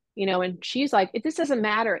Obama, and she's like, this doesn't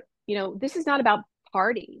matter. This is not about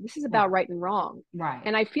party. This is No. about right and wrong. Right.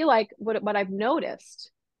 And I feel like what I've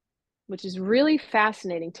noticed, which is really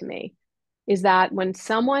fascinating to me, is that when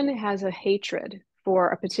someone has a hatred for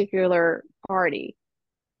a particular party,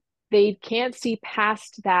 they can't see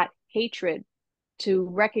past that hatred to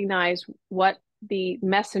recognize what the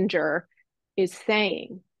messenger is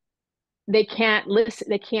saying. They can't listen,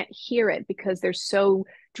 they can't hear it because they're so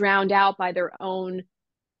drowned out by their own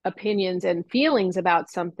opinions and feelings about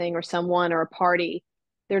something or someone or a party.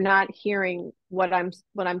 They're not hearing what I'm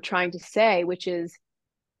trying to say, which is,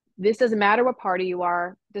 this doesn't matter what party you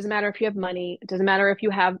are. It doesn't matter if you have money. It doesn't matter if you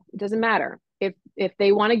have, it doesn't matter. If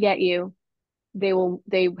they want to get you, they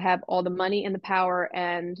have all the money and the power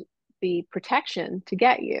and the protection to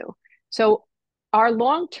get you. So our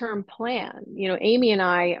long-term plan, Amy and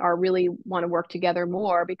I are really want to work together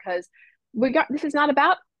more, because this is not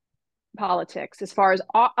about politics as far as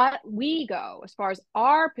we go, as far as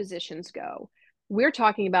our positions go. We're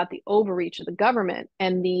talking about the overreach of the government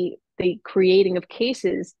and the creating of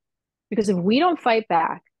cases, because if we don't fight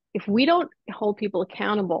back, if we don't hold people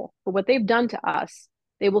accountable for what they've done to us,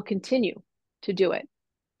 they will continue to do it.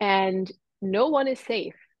 And no one is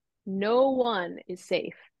safe. No one is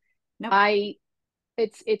safe. Nope.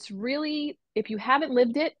 It's really, if you haven't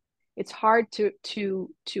lived it, it's hard to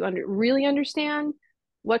really understand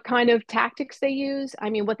what kind of tactics they use. I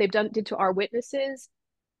mean, what they've did to our witnesses.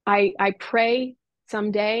 I pray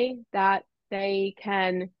someday that they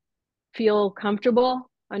can feel comfortable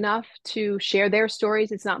enough to share their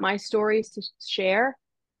stories. It's not my stories to share.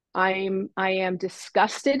 I am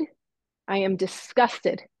disgusted. I am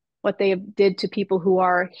disgusted what they did to people who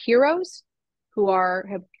are heroes, who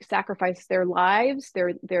have sacrificed their lives,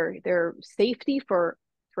 their safety for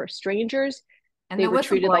strangers. And They the were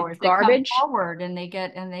treated like whistleblowers that come garbage. forward and they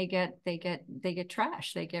get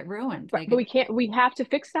trashed, they get ruined, But we have to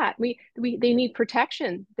fix that. They need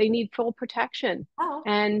protection. They need full protection. oh,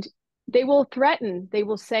 And they will threaten. They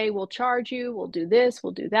will say, we'll charge you, we'll do this,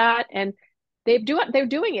 we'll do that. And they're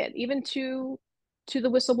doing it even to the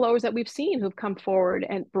whistleblowers that we've seen who've come forward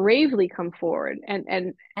and bravely come forward and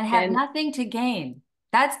have and nothing to gain.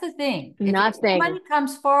 That's the thing. If nothing. somebody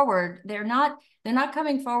comes forward, they're not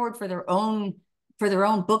coming forward for their own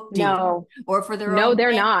book deal No, or for their no, own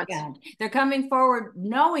they're bank not. account. They're coming forward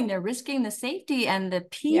knowing they're risking the safety and the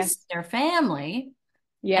peace Yes. of their family.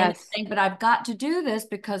 And Yes. saying, but I've got to do this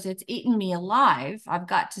because it's eaten me alive. I've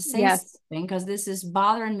got to say Yes. something because this is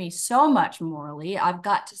bothering me so much morally. I've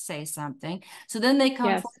got to say something. So then they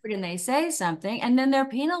come Yes. forward and they say something, and then they're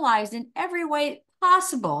penalized in every way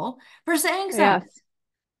possible for saying something. Yes.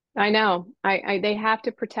 I know. They have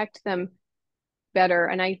to protect them better.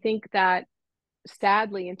 And I think that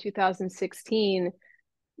sadly in 2016,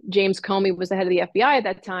 James Comey was the head of the FBI at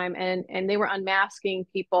that time, and they were unmasking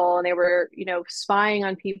people, and they were, spying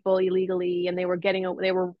on people illegally, and they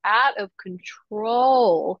were out of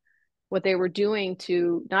control what they were doing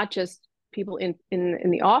to not just people in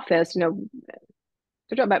the office. They're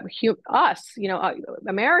talking about us,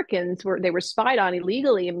 Americans they were spied on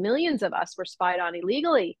illegally, and millions of us were spied on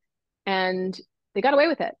illegally, and they got away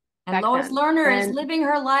with it And back Lois then. Lerner is And living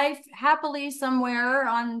her life happily somewhere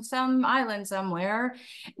on some island somewhere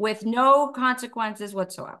with no consequences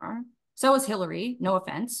whatsoever. So is Hillary, no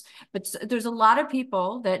offense. But there's a lot of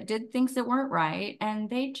people that did things that weren't right, and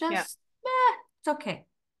they yeah, just, it's okay.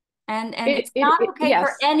 And it's not okay for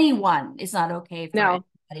yes, anyone. It's not okay for no,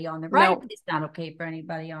 anybody on the right. no, It's not okay for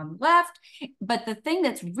anybody on the left. But the thing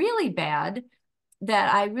that's really bad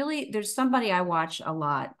that there's somebody I watch a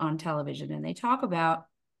lot on television, and they talk about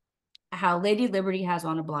how Lady Liberty has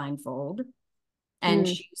on a blindfold, and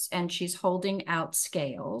mm, she's holding out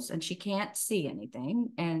scales, and she can't see anything,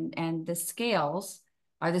 and the scales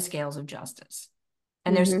are the scales of justice,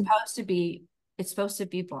 and mm-hmm. it's supposed to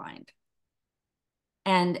be blind,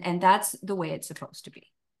 and that's the way it's supposed to be.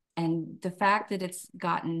 And the fact that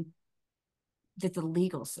that the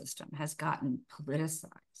legal system has gotten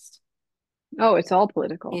politicized Oh, it's all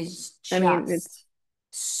political. is I mean, just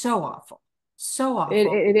so awful, so it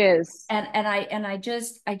awful. it is.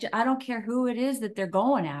 I don't care who it is that they're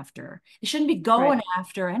going after. They shouldn't be Right. going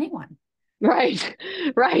after anyone. Right.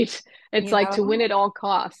 Right. It's You like to win know, at all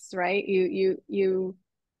costs, right?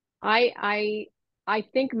 I I I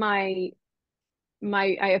think I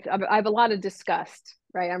have a lot of disgust,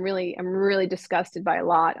 right? I'm really disgusted by a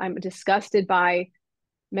lot. I'm disgusted by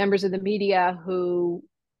members of the media who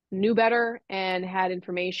knew better and had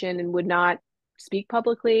information and would not speak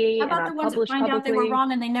publicly How and about the not ones that publish find out they were publicly.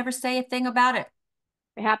 wrong and they never say a thing about it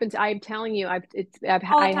It happens. I'm telling you, all the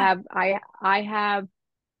time? I have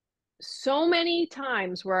so many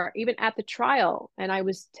times where even at the trial, and I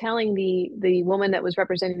was telling the woman that was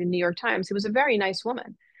representing the New York Times, who was a very nice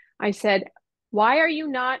woman, I said, "Why are you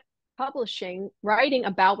not writing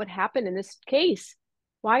about what happened in this case?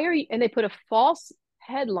 Why are you?" And they put a false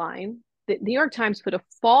headline. The New York Times put a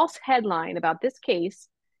false headline about this case,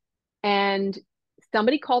 and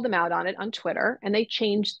somebody called them out on it on Twitter, and they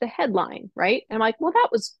changed the headline, right? And I'm like, well,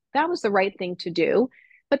 that was the right thing to do,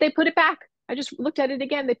 but they put it back. I just looked at it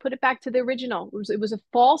again. They put it back to the original. It was a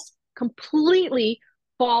false, completely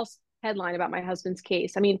false headline about my husband's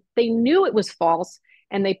case. I mean, they knew it was false,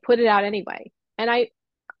 and they put it out anyway. And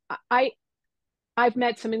I, I've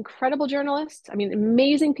met some incredible journalists. I mean,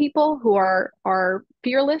 amazing people who are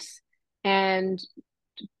fearless and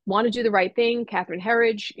want to do the right thing. Catherine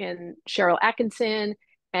Herridge and Cheryl Atkinson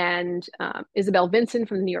and Isabel Vinson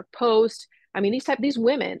from the New York Post. I mean, these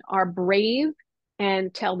women are brave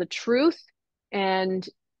and tell the truth, and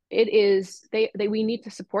it is they we need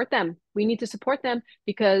to support them. We need to support them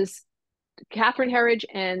because Catherine Herridge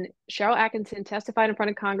and Cheryl Atkinson testified in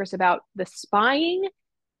front of Congress about the spying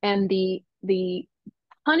and the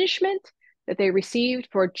punishment that they received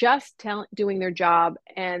for just doing their job.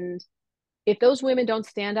 And if those women don't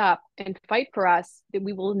stand up and fight for us, then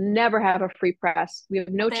we will never have a free press. We have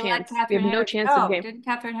no They let chance. We have Catherine no Herridge chance of go. game. Didn't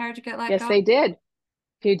Catherine Herridge get let Yes, go? they did.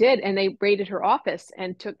 They did. And they raided her office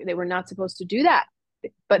and they were not supposed to do that.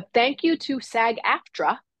 But thank you to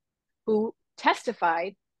SAG-AFTRA, who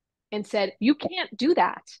testified and said, you can't do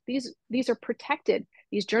that. These are protected.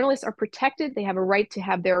 These journalists are protected. They have a right to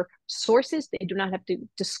have their sources. They do not have to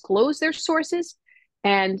disclose their sources.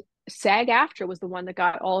 And SAG-AFTRA was the one that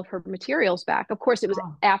got all of her materials back. Of course, it was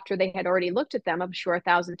Oh. after they had already looked at them, I'm sure,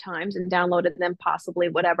 1,000 times and downloaded them, possibly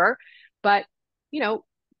whatever. But you know,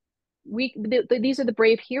 these are the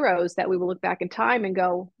brave heroes that we will look back in time and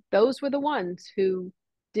go, those were the ones who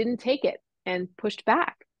didn't take it and pushed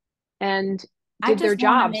back and I did their just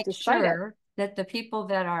want to jobs make despite it. sure that the people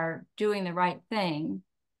that are doing the right thing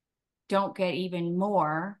don't get even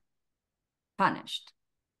more punished.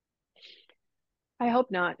 I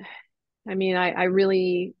hope not. I mean, I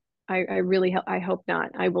really, I hope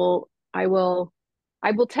not. I will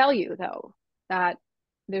tell you though that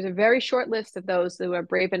there's a very short list of those who are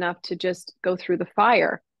brave enough to just go through the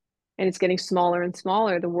fire, and it's getting smaller and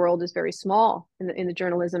smaller. The world is very small in the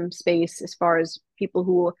journalism space as far as people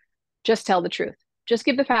who just tell the truth, just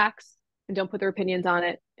give the facts and don't put their opinions on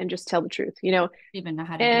it, and just tell the truth. Even know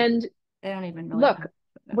how to do it. And They don't even really know look, how to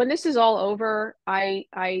do it. when this is all over,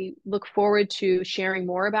 I look forward to sharing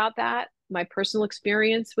more about that, my personal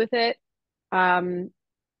experience with it. Um,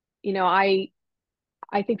 you know, I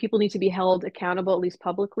think people need to be held accountable, at least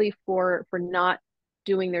publicly, for not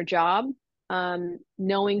doing their job,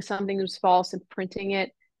 knowing something was false and printing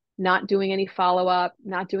it, not doing any follow up,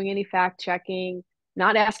 not doing any fact checking,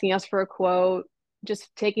 not asking us for a quote,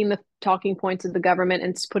 just taking the talking points of the government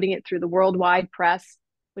and putting it through the worldwide press,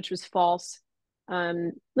 which was false.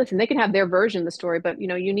 Listen, they can have their version of the story, but you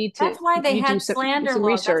need to That's why they you do had do slander some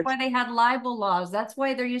laws. That's why research. they had libel laws. That's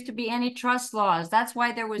why there used to be antitrust laws. That's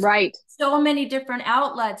why there was Right, so many different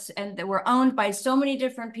outlets and that were owned by so many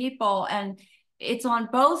different people. And it's on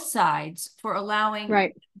both sides for allowing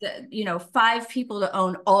right, five people to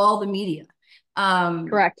own all the media. Um,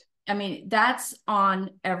 correct. I mean, that's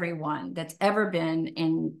on everyone that's ever been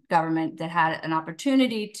in government that had an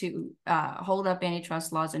opportunity to hold up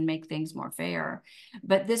antitrust laws and make things more fair.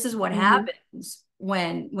 But this is what Hmm. happens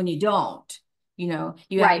when you don't. You have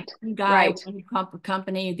Right, one guy, right, one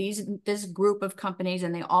company, this group of companies,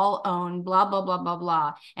 and they all own blah blah blah blah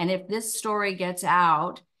blah. And if this story gets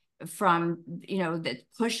out from that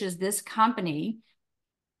pushes this company,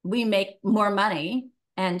 we make more money,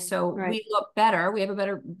 and so right, we look better, we have a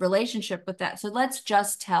better relationship with that. So let's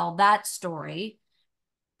just tell that story,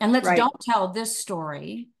 and let's right. don't tell this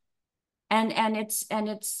story. And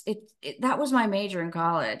that was my major in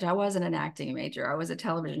college. I wasn't an acting major, I was a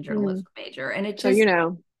television Mm. journalism major. And it So just,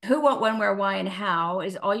 who, what, when, where, why, and how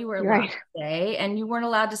is all you were allowed right, to say. And you weren't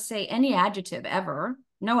allowed to say any adjective ever.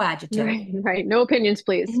 No adjective. right, right. No opinions,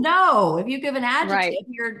 please. No, if you give an Right.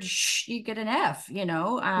 adjective, you get an F.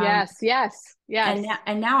 Yes, yes, yes.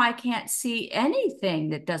 And now I can't see anything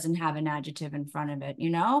that doesn't have an adjective in front of it.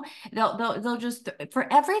 They'll just, for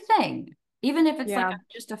everything, even if it's like Yeah,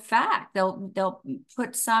 just a fact, they'll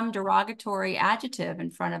put some derogatory adjective in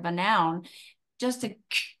front of a noun just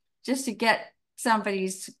to get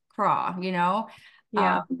somebody's craw.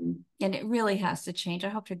 Yeah. And it really has to change. I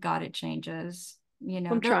hope to God it changes. I'm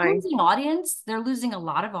They're trying. losing audience. They're losing a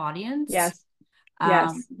lot of audience, Yes.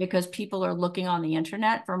 Yes. because people are looking on the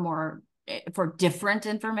internet for different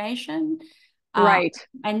information. Um, Right.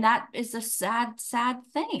 and that is a sad, sad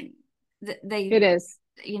thing. It is.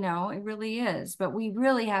 It really is. But we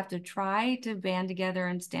really have to try to band together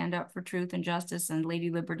and stand up for truth and justice and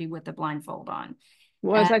Lady Liberty with the blindfold on.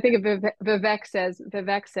 Was And I think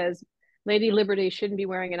Vivek says Lady Liberty shouldn't be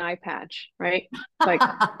wearing an eye patch, right? Like,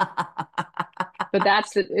 but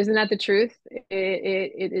isn't that the truth?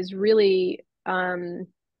 It is really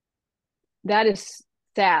that is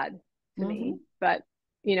sad to me. Mhm. But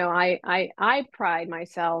I pride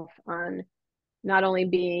myself on not only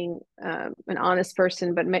being an honest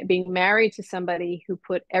person, but being married to somebody who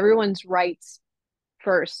put everyone's rights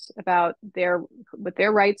first about what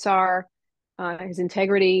their rights are, his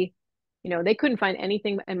integrity. They couldn't find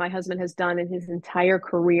anything, and my husband has done in his entire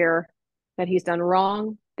career that he's done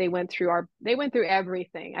wrong. They went through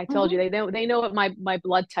everything. I told you Mhm. they know what my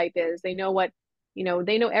blood type is. They know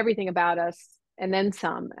they know everything about us and then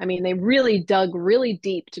some. I mean, they really dug really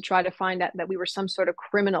deep to try to find out that we were some sort of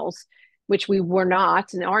criminals, which we were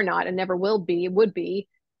not and are not and never will be, would be.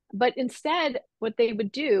 But instead, what they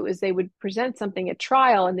would do is they would present something at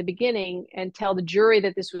trial in the beginning and tell the jury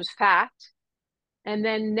that this was fact, and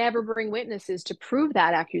then never bring witnesses to prove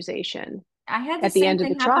that accusation I had the at the same end of the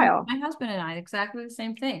thing happen with trial. my husband and I, exactly the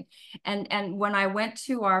same thing. And when I went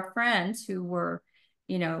to our friends who were,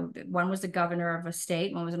 one was the governor of a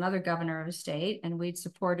state, one was another governor of a state, and we'd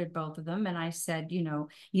supported both of them. And I said,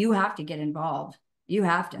 you have to get involved. You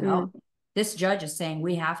have to Mm, help. This judge is saying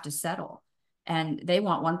we have to settle. And they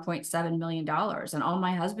want $1.7 million. And all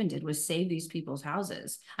my husband did was save these people's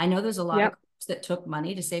houses. I know there's a lot of yep. groups that took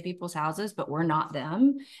money to save people's houses, but we're not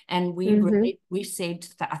them. And Mm-hmm. we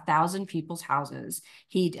saved 1,000 people's houses.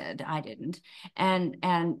 He did, I didn't. And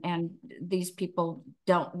these people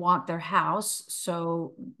don't want their house,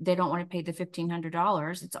 so they don't want to pay the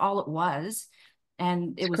 $1,500. It's all it was.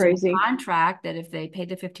 And it It's was in the crazy. contract that if they paid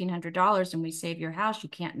the $1,500 and we save your house, you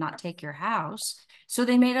can't not take your house. So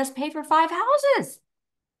they made us pay for 5 houses.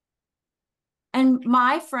 And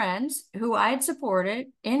my friends who I had supported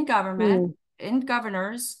in government, Mm, in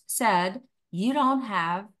governors, said, you don't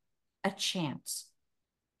have a chance.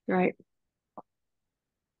 right.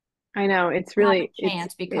 I know. It's You have really a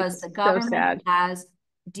chance because it's the so government sad. has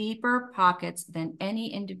deeper pockets than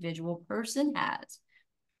any individual person has.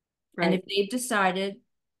 And if Right. they've decided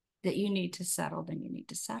that you need to settle, then you need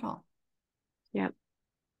to settle. Yeah.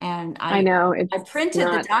 And I know. I It's printed the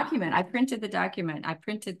not. document. I printed the document. I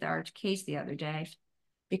printed our case the other day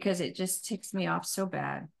because it just ticks me off so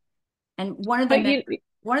bad. And But you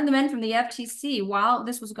one of the men from the FTC, while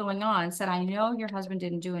this was going on, said, I know your husband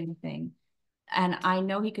didn't do anything. And I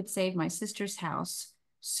know he could save my sister's house.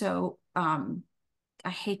 So I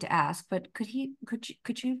hate to ask, but could you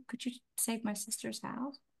save my sister's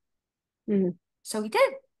house? mm, So he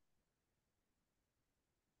did.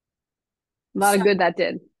 a lot So of good that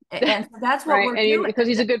did. and so that's what Right. we're And doing. because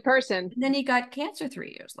he's a good person. And then he got cancer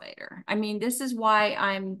 3 years later. I mean, this is why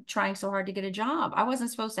I'm trying so hard to get a job. I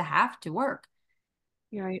wasn't supposed to have to work.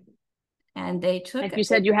 Right. And they took Like it. you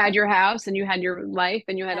said, you had your house and you had your life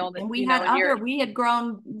and you had all the, And and you're we had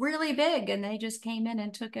grown really big and they just came in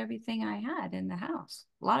and took everything I had in the house.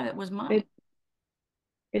 A lot of it was mine. it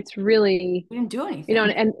it's really, We didn't do you know,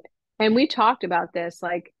 anything. and we talked about this,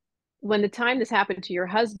 like when the time this happened to your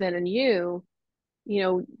husband and the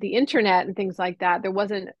internet and things like that, there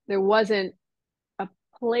wasn't a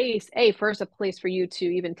first a place for you to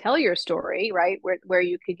even tell your story, right? Where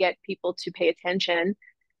you could get people to pay attention.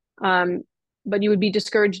 Um, but you would be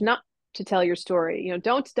discouraged not to tell your story.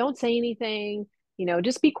 Don't say anything.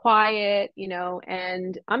 Just be quiet.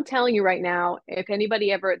 And I'm telling you right now, if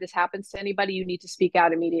anybody ever this happens to anybody, you need to speak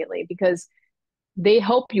out immediately because they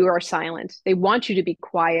hope you are silent. They want you to be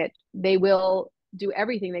quiet. They will do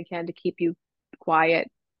everything they can to keep you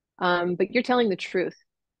quiet. But you're telling the truth,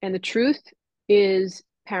 and the truth is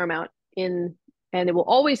paramount and it will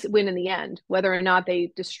always win in the end, whether or not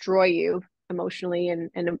they destroy you emotionally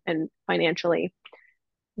and financially.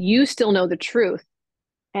 You still know the truth,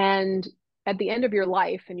 and at the end of your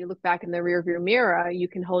life, and you look back in the rear view mirror, you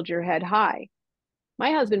can hold your head high.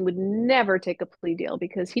 My husband would never take a plea deal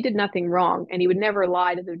because he did nothing wrong and he would never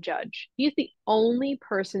lie to the judge. He's the only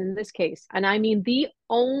person in this case, and I mean the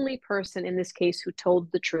only person in this case who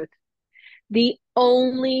told the truth. The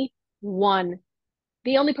only one.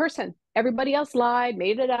 The only person. Everybody else lied,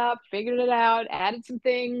 made it up, figured it out, added some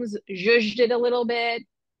things, zhuzhed it a little bit,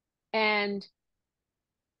 and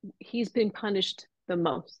he's been punished the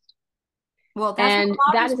most. Well, that's what And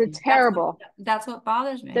that bothers is a me. terrible, That's what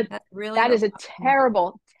bothers me. that That's really that what is a bothers me.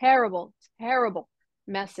 terrible, terrible, terrible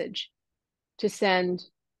message to send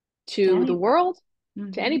To to the anybody. world, to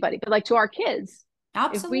Hmm. anybody, but like to our kids.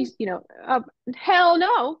 If we, Absolutely. hell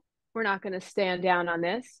no, we're not going to stand down on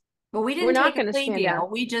this. But we We're didn't not take a going to plea stand down. deal.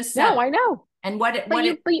 We just said No, it. I know. And How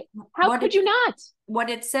what could it you not? what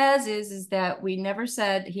it says is that he never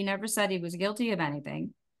said he was guilty of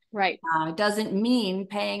anything. Right. Doesn't mean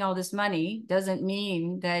paying all this money doesn't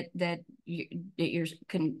mean that No, you're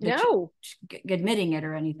admitting it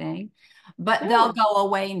or anything, but they'll no, go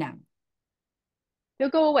away now. they'll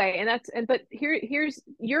go away. But here's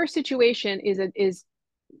your situation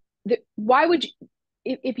why would you,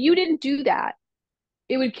 if you didn't do that,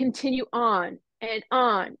 it would continue on and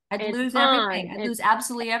on I'd and lose on everything. I'd and lose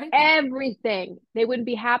absolutely everything. everything. They wouldn't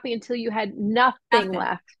be happy until you had nothing Nothing.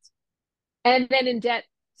 left. And then in debt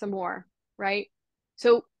some more, right?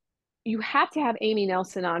 So you have to have Amy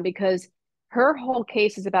Nelson on because her whole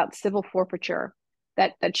case is about civil forfeiture,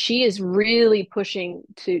 that she is really pushing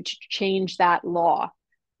to change that law.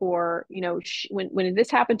 Or, when this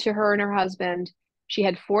happened to her and her husband, she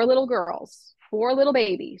had four little girls, four little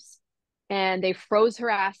babies, and they froze her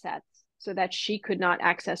assets so that she could not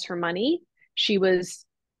access her money. She was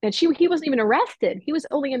and he wasn't even arrested. He was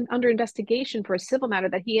only under investigation for a civil matter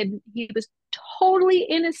that he was totally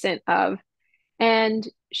innocent of, and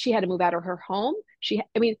she had to move out of her home.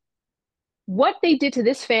 I mean, what they did to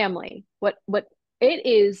this family, what it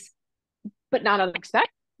is, but not unexpected.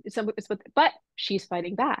 But she's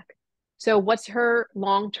fighting back. So what's her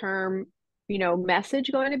long-term,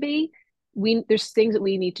 message going to be? There's things that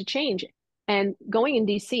we need to change. And going in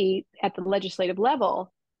DC at the legislative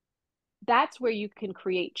level, that's where you can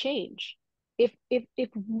create change. If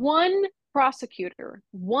one prosecutor,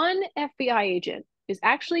 one FBI agent is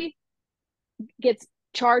actually gets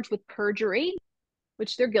charged with perjury,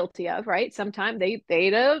 which they're guilty of, right? Sometimes they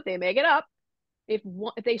make it up. If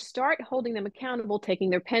they start holding them accountable, taking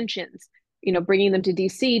their pensions, bringing them to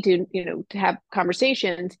DC to have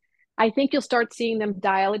conversations, I think you'll start seeing them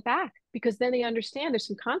dial it back because then they understand there's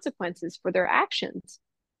some consequences for their actions.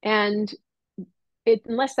 And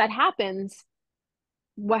unless that happens,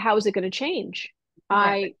 how is it going to change?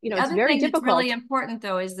 Right. But the It's other very thing that's really difficult. important,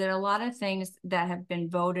 though, is that a lot of things that have been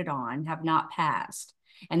voted on have not passed.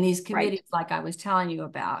 And these Right, committees, like I was telling you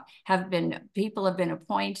about, people have been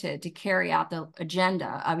appointed to carry out the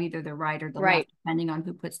agenda of either the right or the right, left, depending on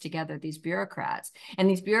who puts together these bureaucrats. And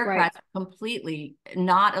these right, bureaucrats are completely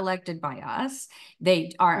not elected by us.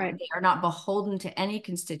 right, They are not beholden to any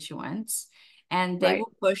constituents, and they right.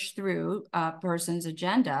 will push through a person's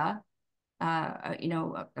agenda,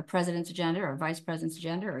 a president's agenda or a vice president's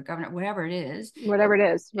agenda or a governor, whatever it is. Whatever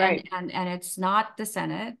it is, right. And it's not the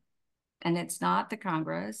Senate and it's not the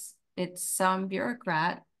Congress. It's some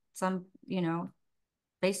bureaucrat, some,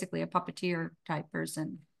 basically a puppeteer type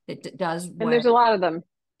person that does And what, there's a lot of them.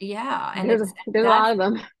 yeah. And There's a lot of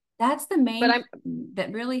them. that's the But main thing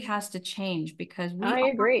that really has to change because I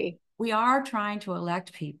agree. we are trying to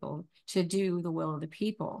elect people to do the will of the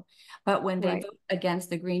people. But when they Right, vote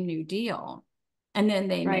against the Green New Deal, and then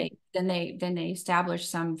right. they establish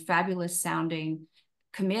some fabulous sounding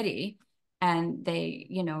committee, and they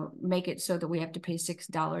make it so that we have to pay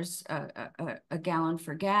 $6 a gallon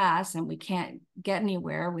for gas, and we can't get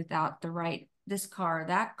anywhere without the right this car or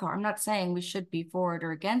that car. I'm not saying we should be for it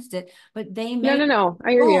or against it, but they No, made no, no.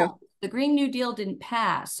 I hear you. rules. The Green New Deal didn't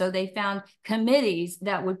pass, so they found committees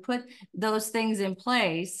that would put those things in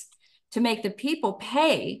place to make the people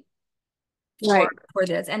pay for Right.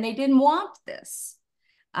 this, and they didn't want this.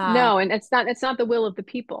 Um, No, and it's not the will of the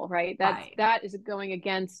people, right? right. That is going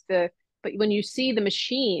against but when you see the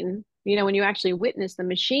machine, when you actually witness the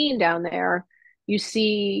machine down there, you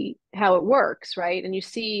see how it works, right? And you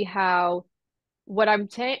see how why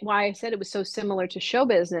I said it was so similar to show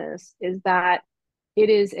business is that it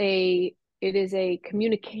is a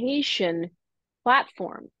communication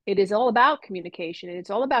platform. It is all about communication. And it's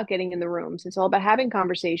all about getting in the rooms. It's all about having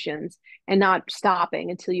conversations and not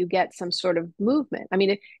stopping until you get some sort of movement. I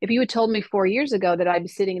mean, if you had told me 4 years ago that I'd be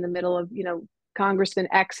sitting in the middle of, Congressman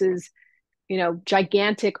X's,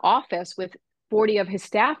 gigantic office with 40 of his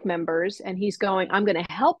staff members and he's going, I'm going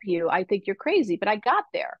to help you, I think you're crazy. But I got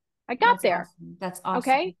there. I got That's there. awesome. That's awesome.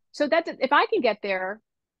 Okay. So that's if I can get there,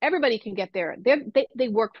 everybody can get there. They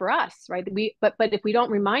work for us, right? But if we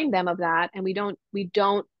don't remind them of that and we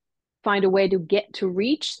don't find a way to get to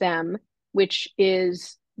reach them, which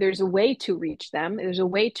is there's a way to reach them, there's a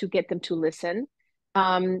way to get them to listen,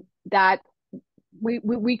 that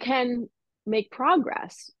we can make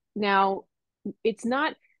progress. Now, it's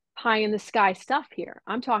not pie in the sky stuff here.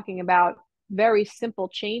 I'm talking about very simple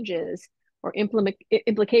changes or implementing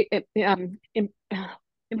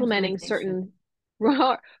Implementation. certain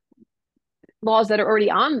laws that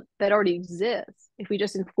already exist. If we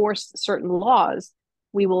just enforce certain laws,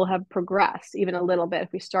 we will have progressed even a little bit.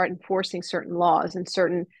 If we start enforcing certain laws and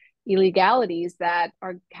certain illegalities that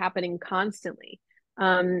are happening constantly.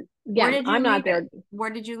 Where Again, did you I'm not leave it? there. Where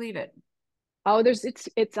did you leave it? Oh,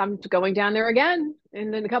 I'm going down there again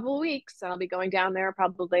in a couple of weeks. I'll be going down there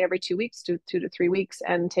probably every 2 weeks, 2 to 3 weeks,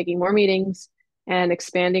 and taking more meetings and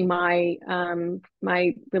expanding my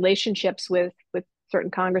relationships with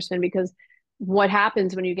certain congressmen, because what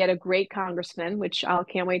happens when you get a great congressman, which I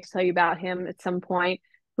can't wait to tell you about him at some point,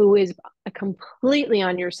 who is completely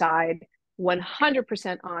on your side,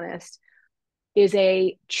 100% honest, is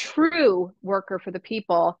a true worker for the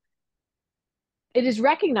people. It is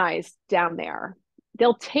recognized down there.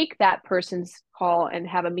 They'll take that person's call and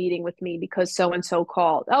have a meeting with me because so and so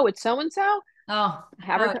called. Oh, it's so and so. Oh,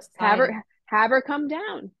 Have how her have exciting. her have her come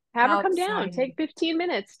down. Have her How come down. exciting. Take 15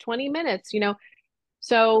 minutes, 20 minutes,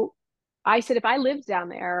 So I said if I lived down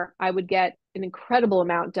there, I would get an incredible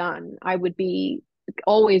amount done. I would be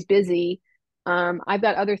always busy. I've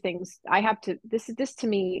got other things. I have to this to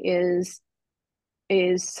me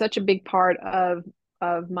is such a big part of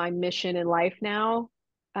my mission in life now.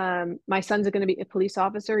 My son's going to be a police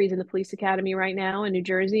officer. He's in the police academy right now in New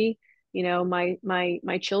Jersey.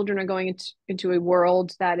 My children are going into a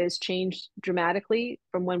world that has changed dramatically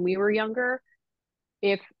from when we were younger.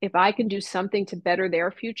 If I can do something to better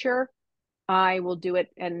their future, I will do it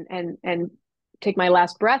and take my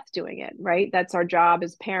last breath doing it, right? That's our job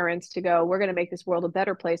as parents, to go, we're going to make this world a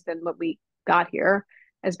better place than what we got here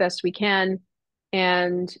as best we can.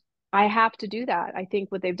 And I have to do that. I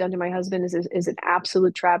think what they've done to my husband is an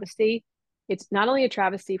absolute travesty. It's not only a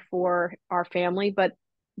travesty for our family, but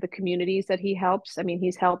the communities that he helps. I mean,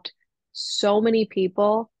 he's helped so many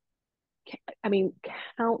people. I mean,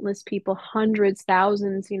 countless people, hundreds,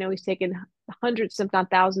 thousands. He's taken hundreds, if not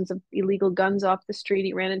thousands, of illegal guns off the street.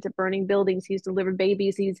 He ran into burning buildings. He's delivered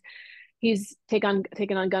babies. He's taken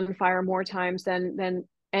on gunfire more times than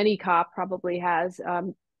any cop probably has.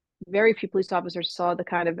 Very few police officers saw the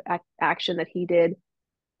kind of action that he did,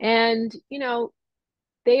 and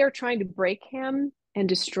they are trying to break him and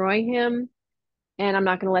destroy him. And I'm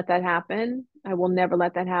not going to let that happen. I will never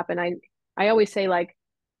let that happen. I always say, like,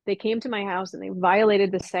 they came to my house and they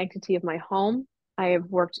violated the sanctity of my home. I have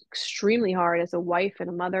worked extremely hard as a wife and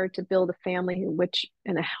a mother to build a family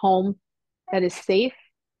and a home that is safe,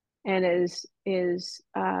 and is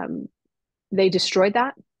they destroyed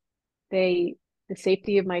that. The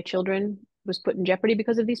safety of my children was put in jeopardy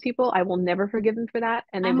because of these people. I will never forgive them for that,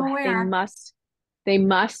 and I'm they aware.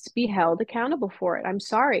 must be held accountable for it. I'm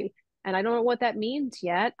sorry, and I don't know what that means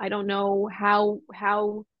yet. I don't know how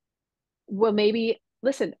well, maybe.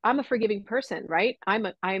 Listen, I'm a forgiving person, right? I'm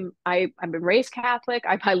been raised Catholic.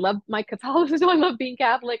 I love my Catholicism. I love being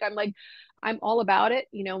Catholic. I'm all about it.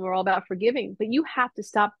 We're all about forgiving, but you have to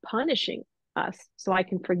stop punishing us so I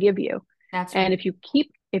can forgive you. That's And right.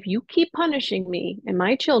 if you keep punishing me and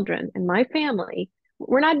my children and my family,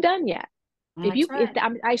 we're not done yet. If That's you if right.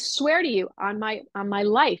 the, I swear to you on my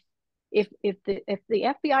life, if the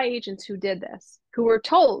FBI agents who did this, who were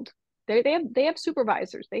told, they have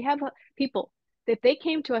supervisors, they have people, if they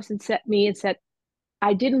came to us and said,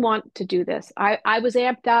 I didn't want to do this. I was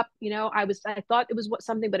amped up, I thought it was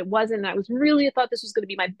something, but it wasn't. And I thought this was going to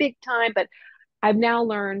be my big time, but I've now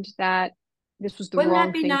learned that this was the Wouldn't that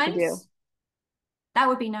wrong be thing to do. nice? That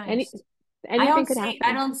would be Any nice. anything could I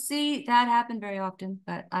happen. don't see that happen very often,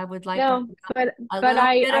 but I would like to No, have but a but little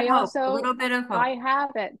I bit of I hope, a also little bit of I hope. have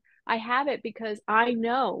it. I have it because I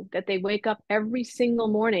know that they wake up every single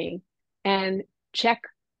morning and check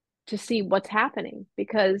to see what's happening,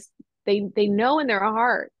 because they know in their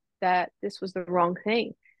heart that this was the wrong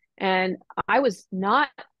thing. And I was not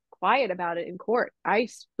quiet about it in court. I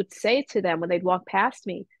would say to them when they'd walk past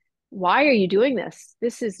me, why are you doing this?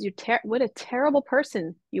 This is what a terrible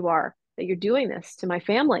person you are, that you're doing this to my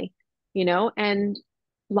family, and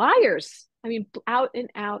liars. I mean, out and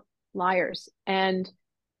out liars. And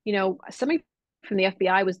somebody from the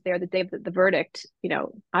FBI was there the day of the verdict. I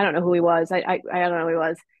don't know who he was. I don't know who he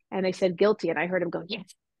was. And they said guilty, and I heard him go, yes.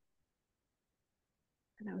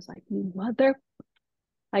 And I was like, you mother,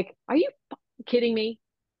 like, are you kidding me?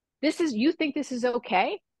 You think this is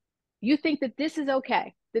okay? You think that this is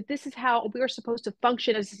okay? That this is how we're supposed to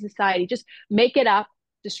function as a society? Just make it up,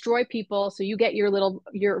 destroy people, so you get your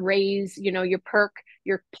raise, your perk,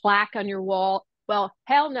 your plaque on your wall. Well,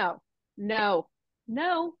 hell no, no,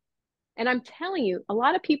 no. And I'm telling you, a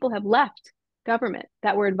lot of people have left government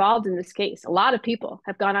that were involved in this case. A lot of people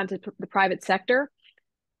have gone on to the private sector,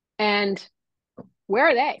 and where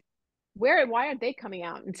are they? Why aren't they coming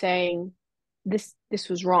out and saying this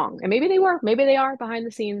was wrong? And maybe they were, maybe they are behind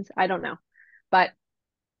the scenes. I don't know. But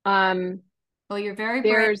well, you're very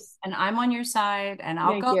brave, there's and I'm on your side, and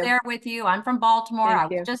I'll thank go you. there with you. I'm from Baltimore. I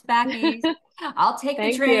Thank was you. just back east. I'll take the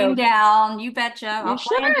Thank train you. down. You betcha. You I'll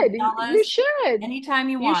fly into should. You Dallas should. anytime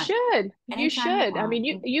you You want. should. You Anytime you should. I want.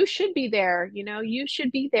 mean, you should be there. You know, you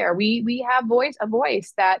should be there. We have a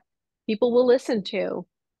voice that people will listen to.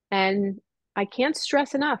 And I can't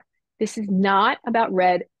stress enough. This is not about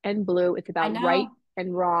red and blue. It's I about right know.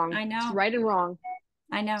 and wrong. I It's know. right and wrong.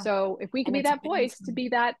 I know. So if we can And be it's that voice, to amazing. be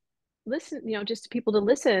that listen, just to people to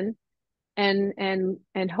listen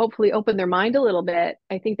and hopefully open their mind a little bit,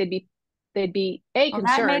 I think they'd be Well, that may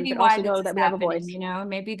concerned, be but why also this know is that we have a happening. voice.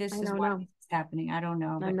 Maybe I this is don't why know. this is happening. I don't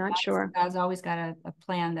know. I'm But not sure. God's always got a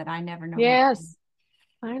plan that I never know what. Yes,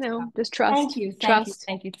 I So, know. Just thank trust. you. Thank you. Trust.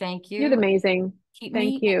 Thank you. Thank You're you. amazing.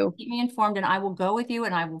 Thank you. Keep me informed, and I will go with you,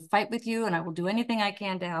 and I will fight with you, and I will do anything I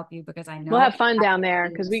can to help you, because I We'll know have fun how down hard there it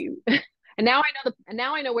because is. and now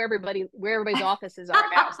I know where everybody's offices are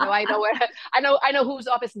now. So I know where I know whose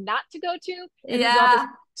office not to go to and whose office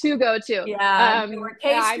Yeah. to go to. Yeah. Know where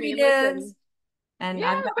K Yeah, I Street mean, is. listen. And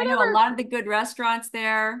Yeah, I know a whatever. lot of the good restaurants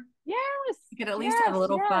there. Yes. We could at least have a Yes,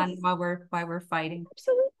 little fun yes. while we're fighting.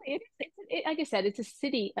 Absolutely. Like I said, it's a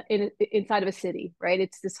city inside of a city, right?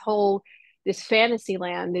 It's this fantasy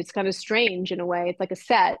land. It's kind of strange in a way. It's like a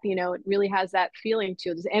set, it really has that feeling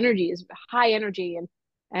to it. This energy is high energy,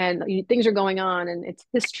 and things are going on, and it's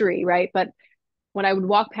history, right? But when I would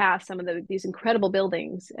walk past some of these incredible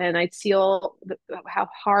buildings, and I'd see how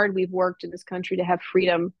hard we've worked in this country to have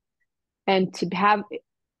freedom, and to have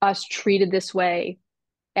us treated this way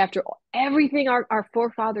after everything our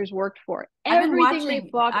forefathers worked for, everything they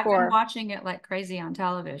fought I've been for. watching it like crazy on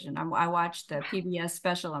television. I watched the PBS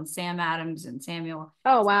special on Sam Adams and Samuel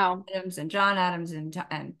Oh, wow. Adams and John Adams and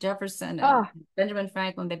Jefferson and Oh, Benjamin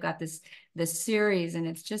Franklin. They've got this series, and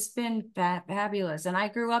it's just been fabulous. And I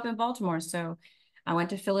grew up in Baltimore, so I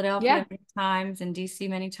went to yeah. Philadelphia many times and DC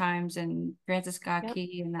many times, and Francis Scott Yep.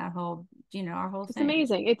 Key and that whole, our whole It's thing.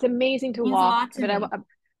 amazing. It's amazing It to means a walk, lot to me.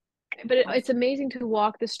 it's amazing to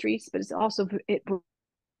walk the streets, but it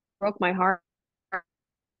broke my heart.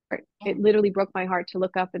 Yeah. It literally broke my heart to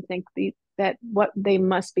look up and think that what they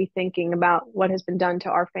must be thinking about what has been done to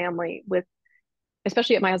our family, with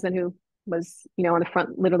especially at my husband, who was, on the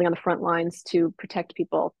front, literally on the front lines to protect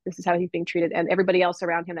people. This is how he's being treated. And everybody else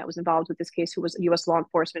around him that was involved with this case, who was US law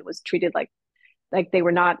enforcement, was treated like they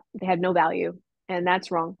had no value. And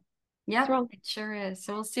that's wrong. It's Yep, wrong. it sure is.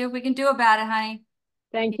 So we'll see what we can do about it, honey.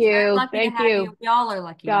 Thank He's very you. lucky to Thank have you. you. We all are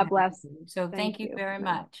lucky to God have bless. you. So Thank thank you you. very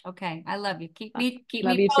much. Okay, I love you. Keep Love me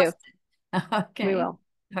you too. posted. We Okay. will.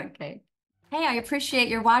 Okay. Hey, I appreciate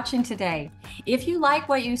your watching today. If you like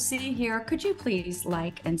what you see here, could you please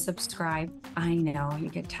like and subscribe? I know you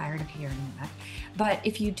get tired of hearing that, but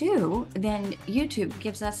if you do, then YouTube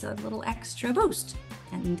gives us a little extra boost,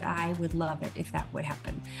 and I would love it if that would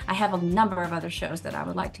happen. I have a number of other shows that I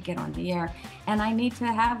would like to get on the air, and I need to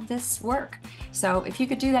have this work. So if you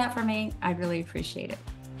could do that for me, I'd really appreciate it.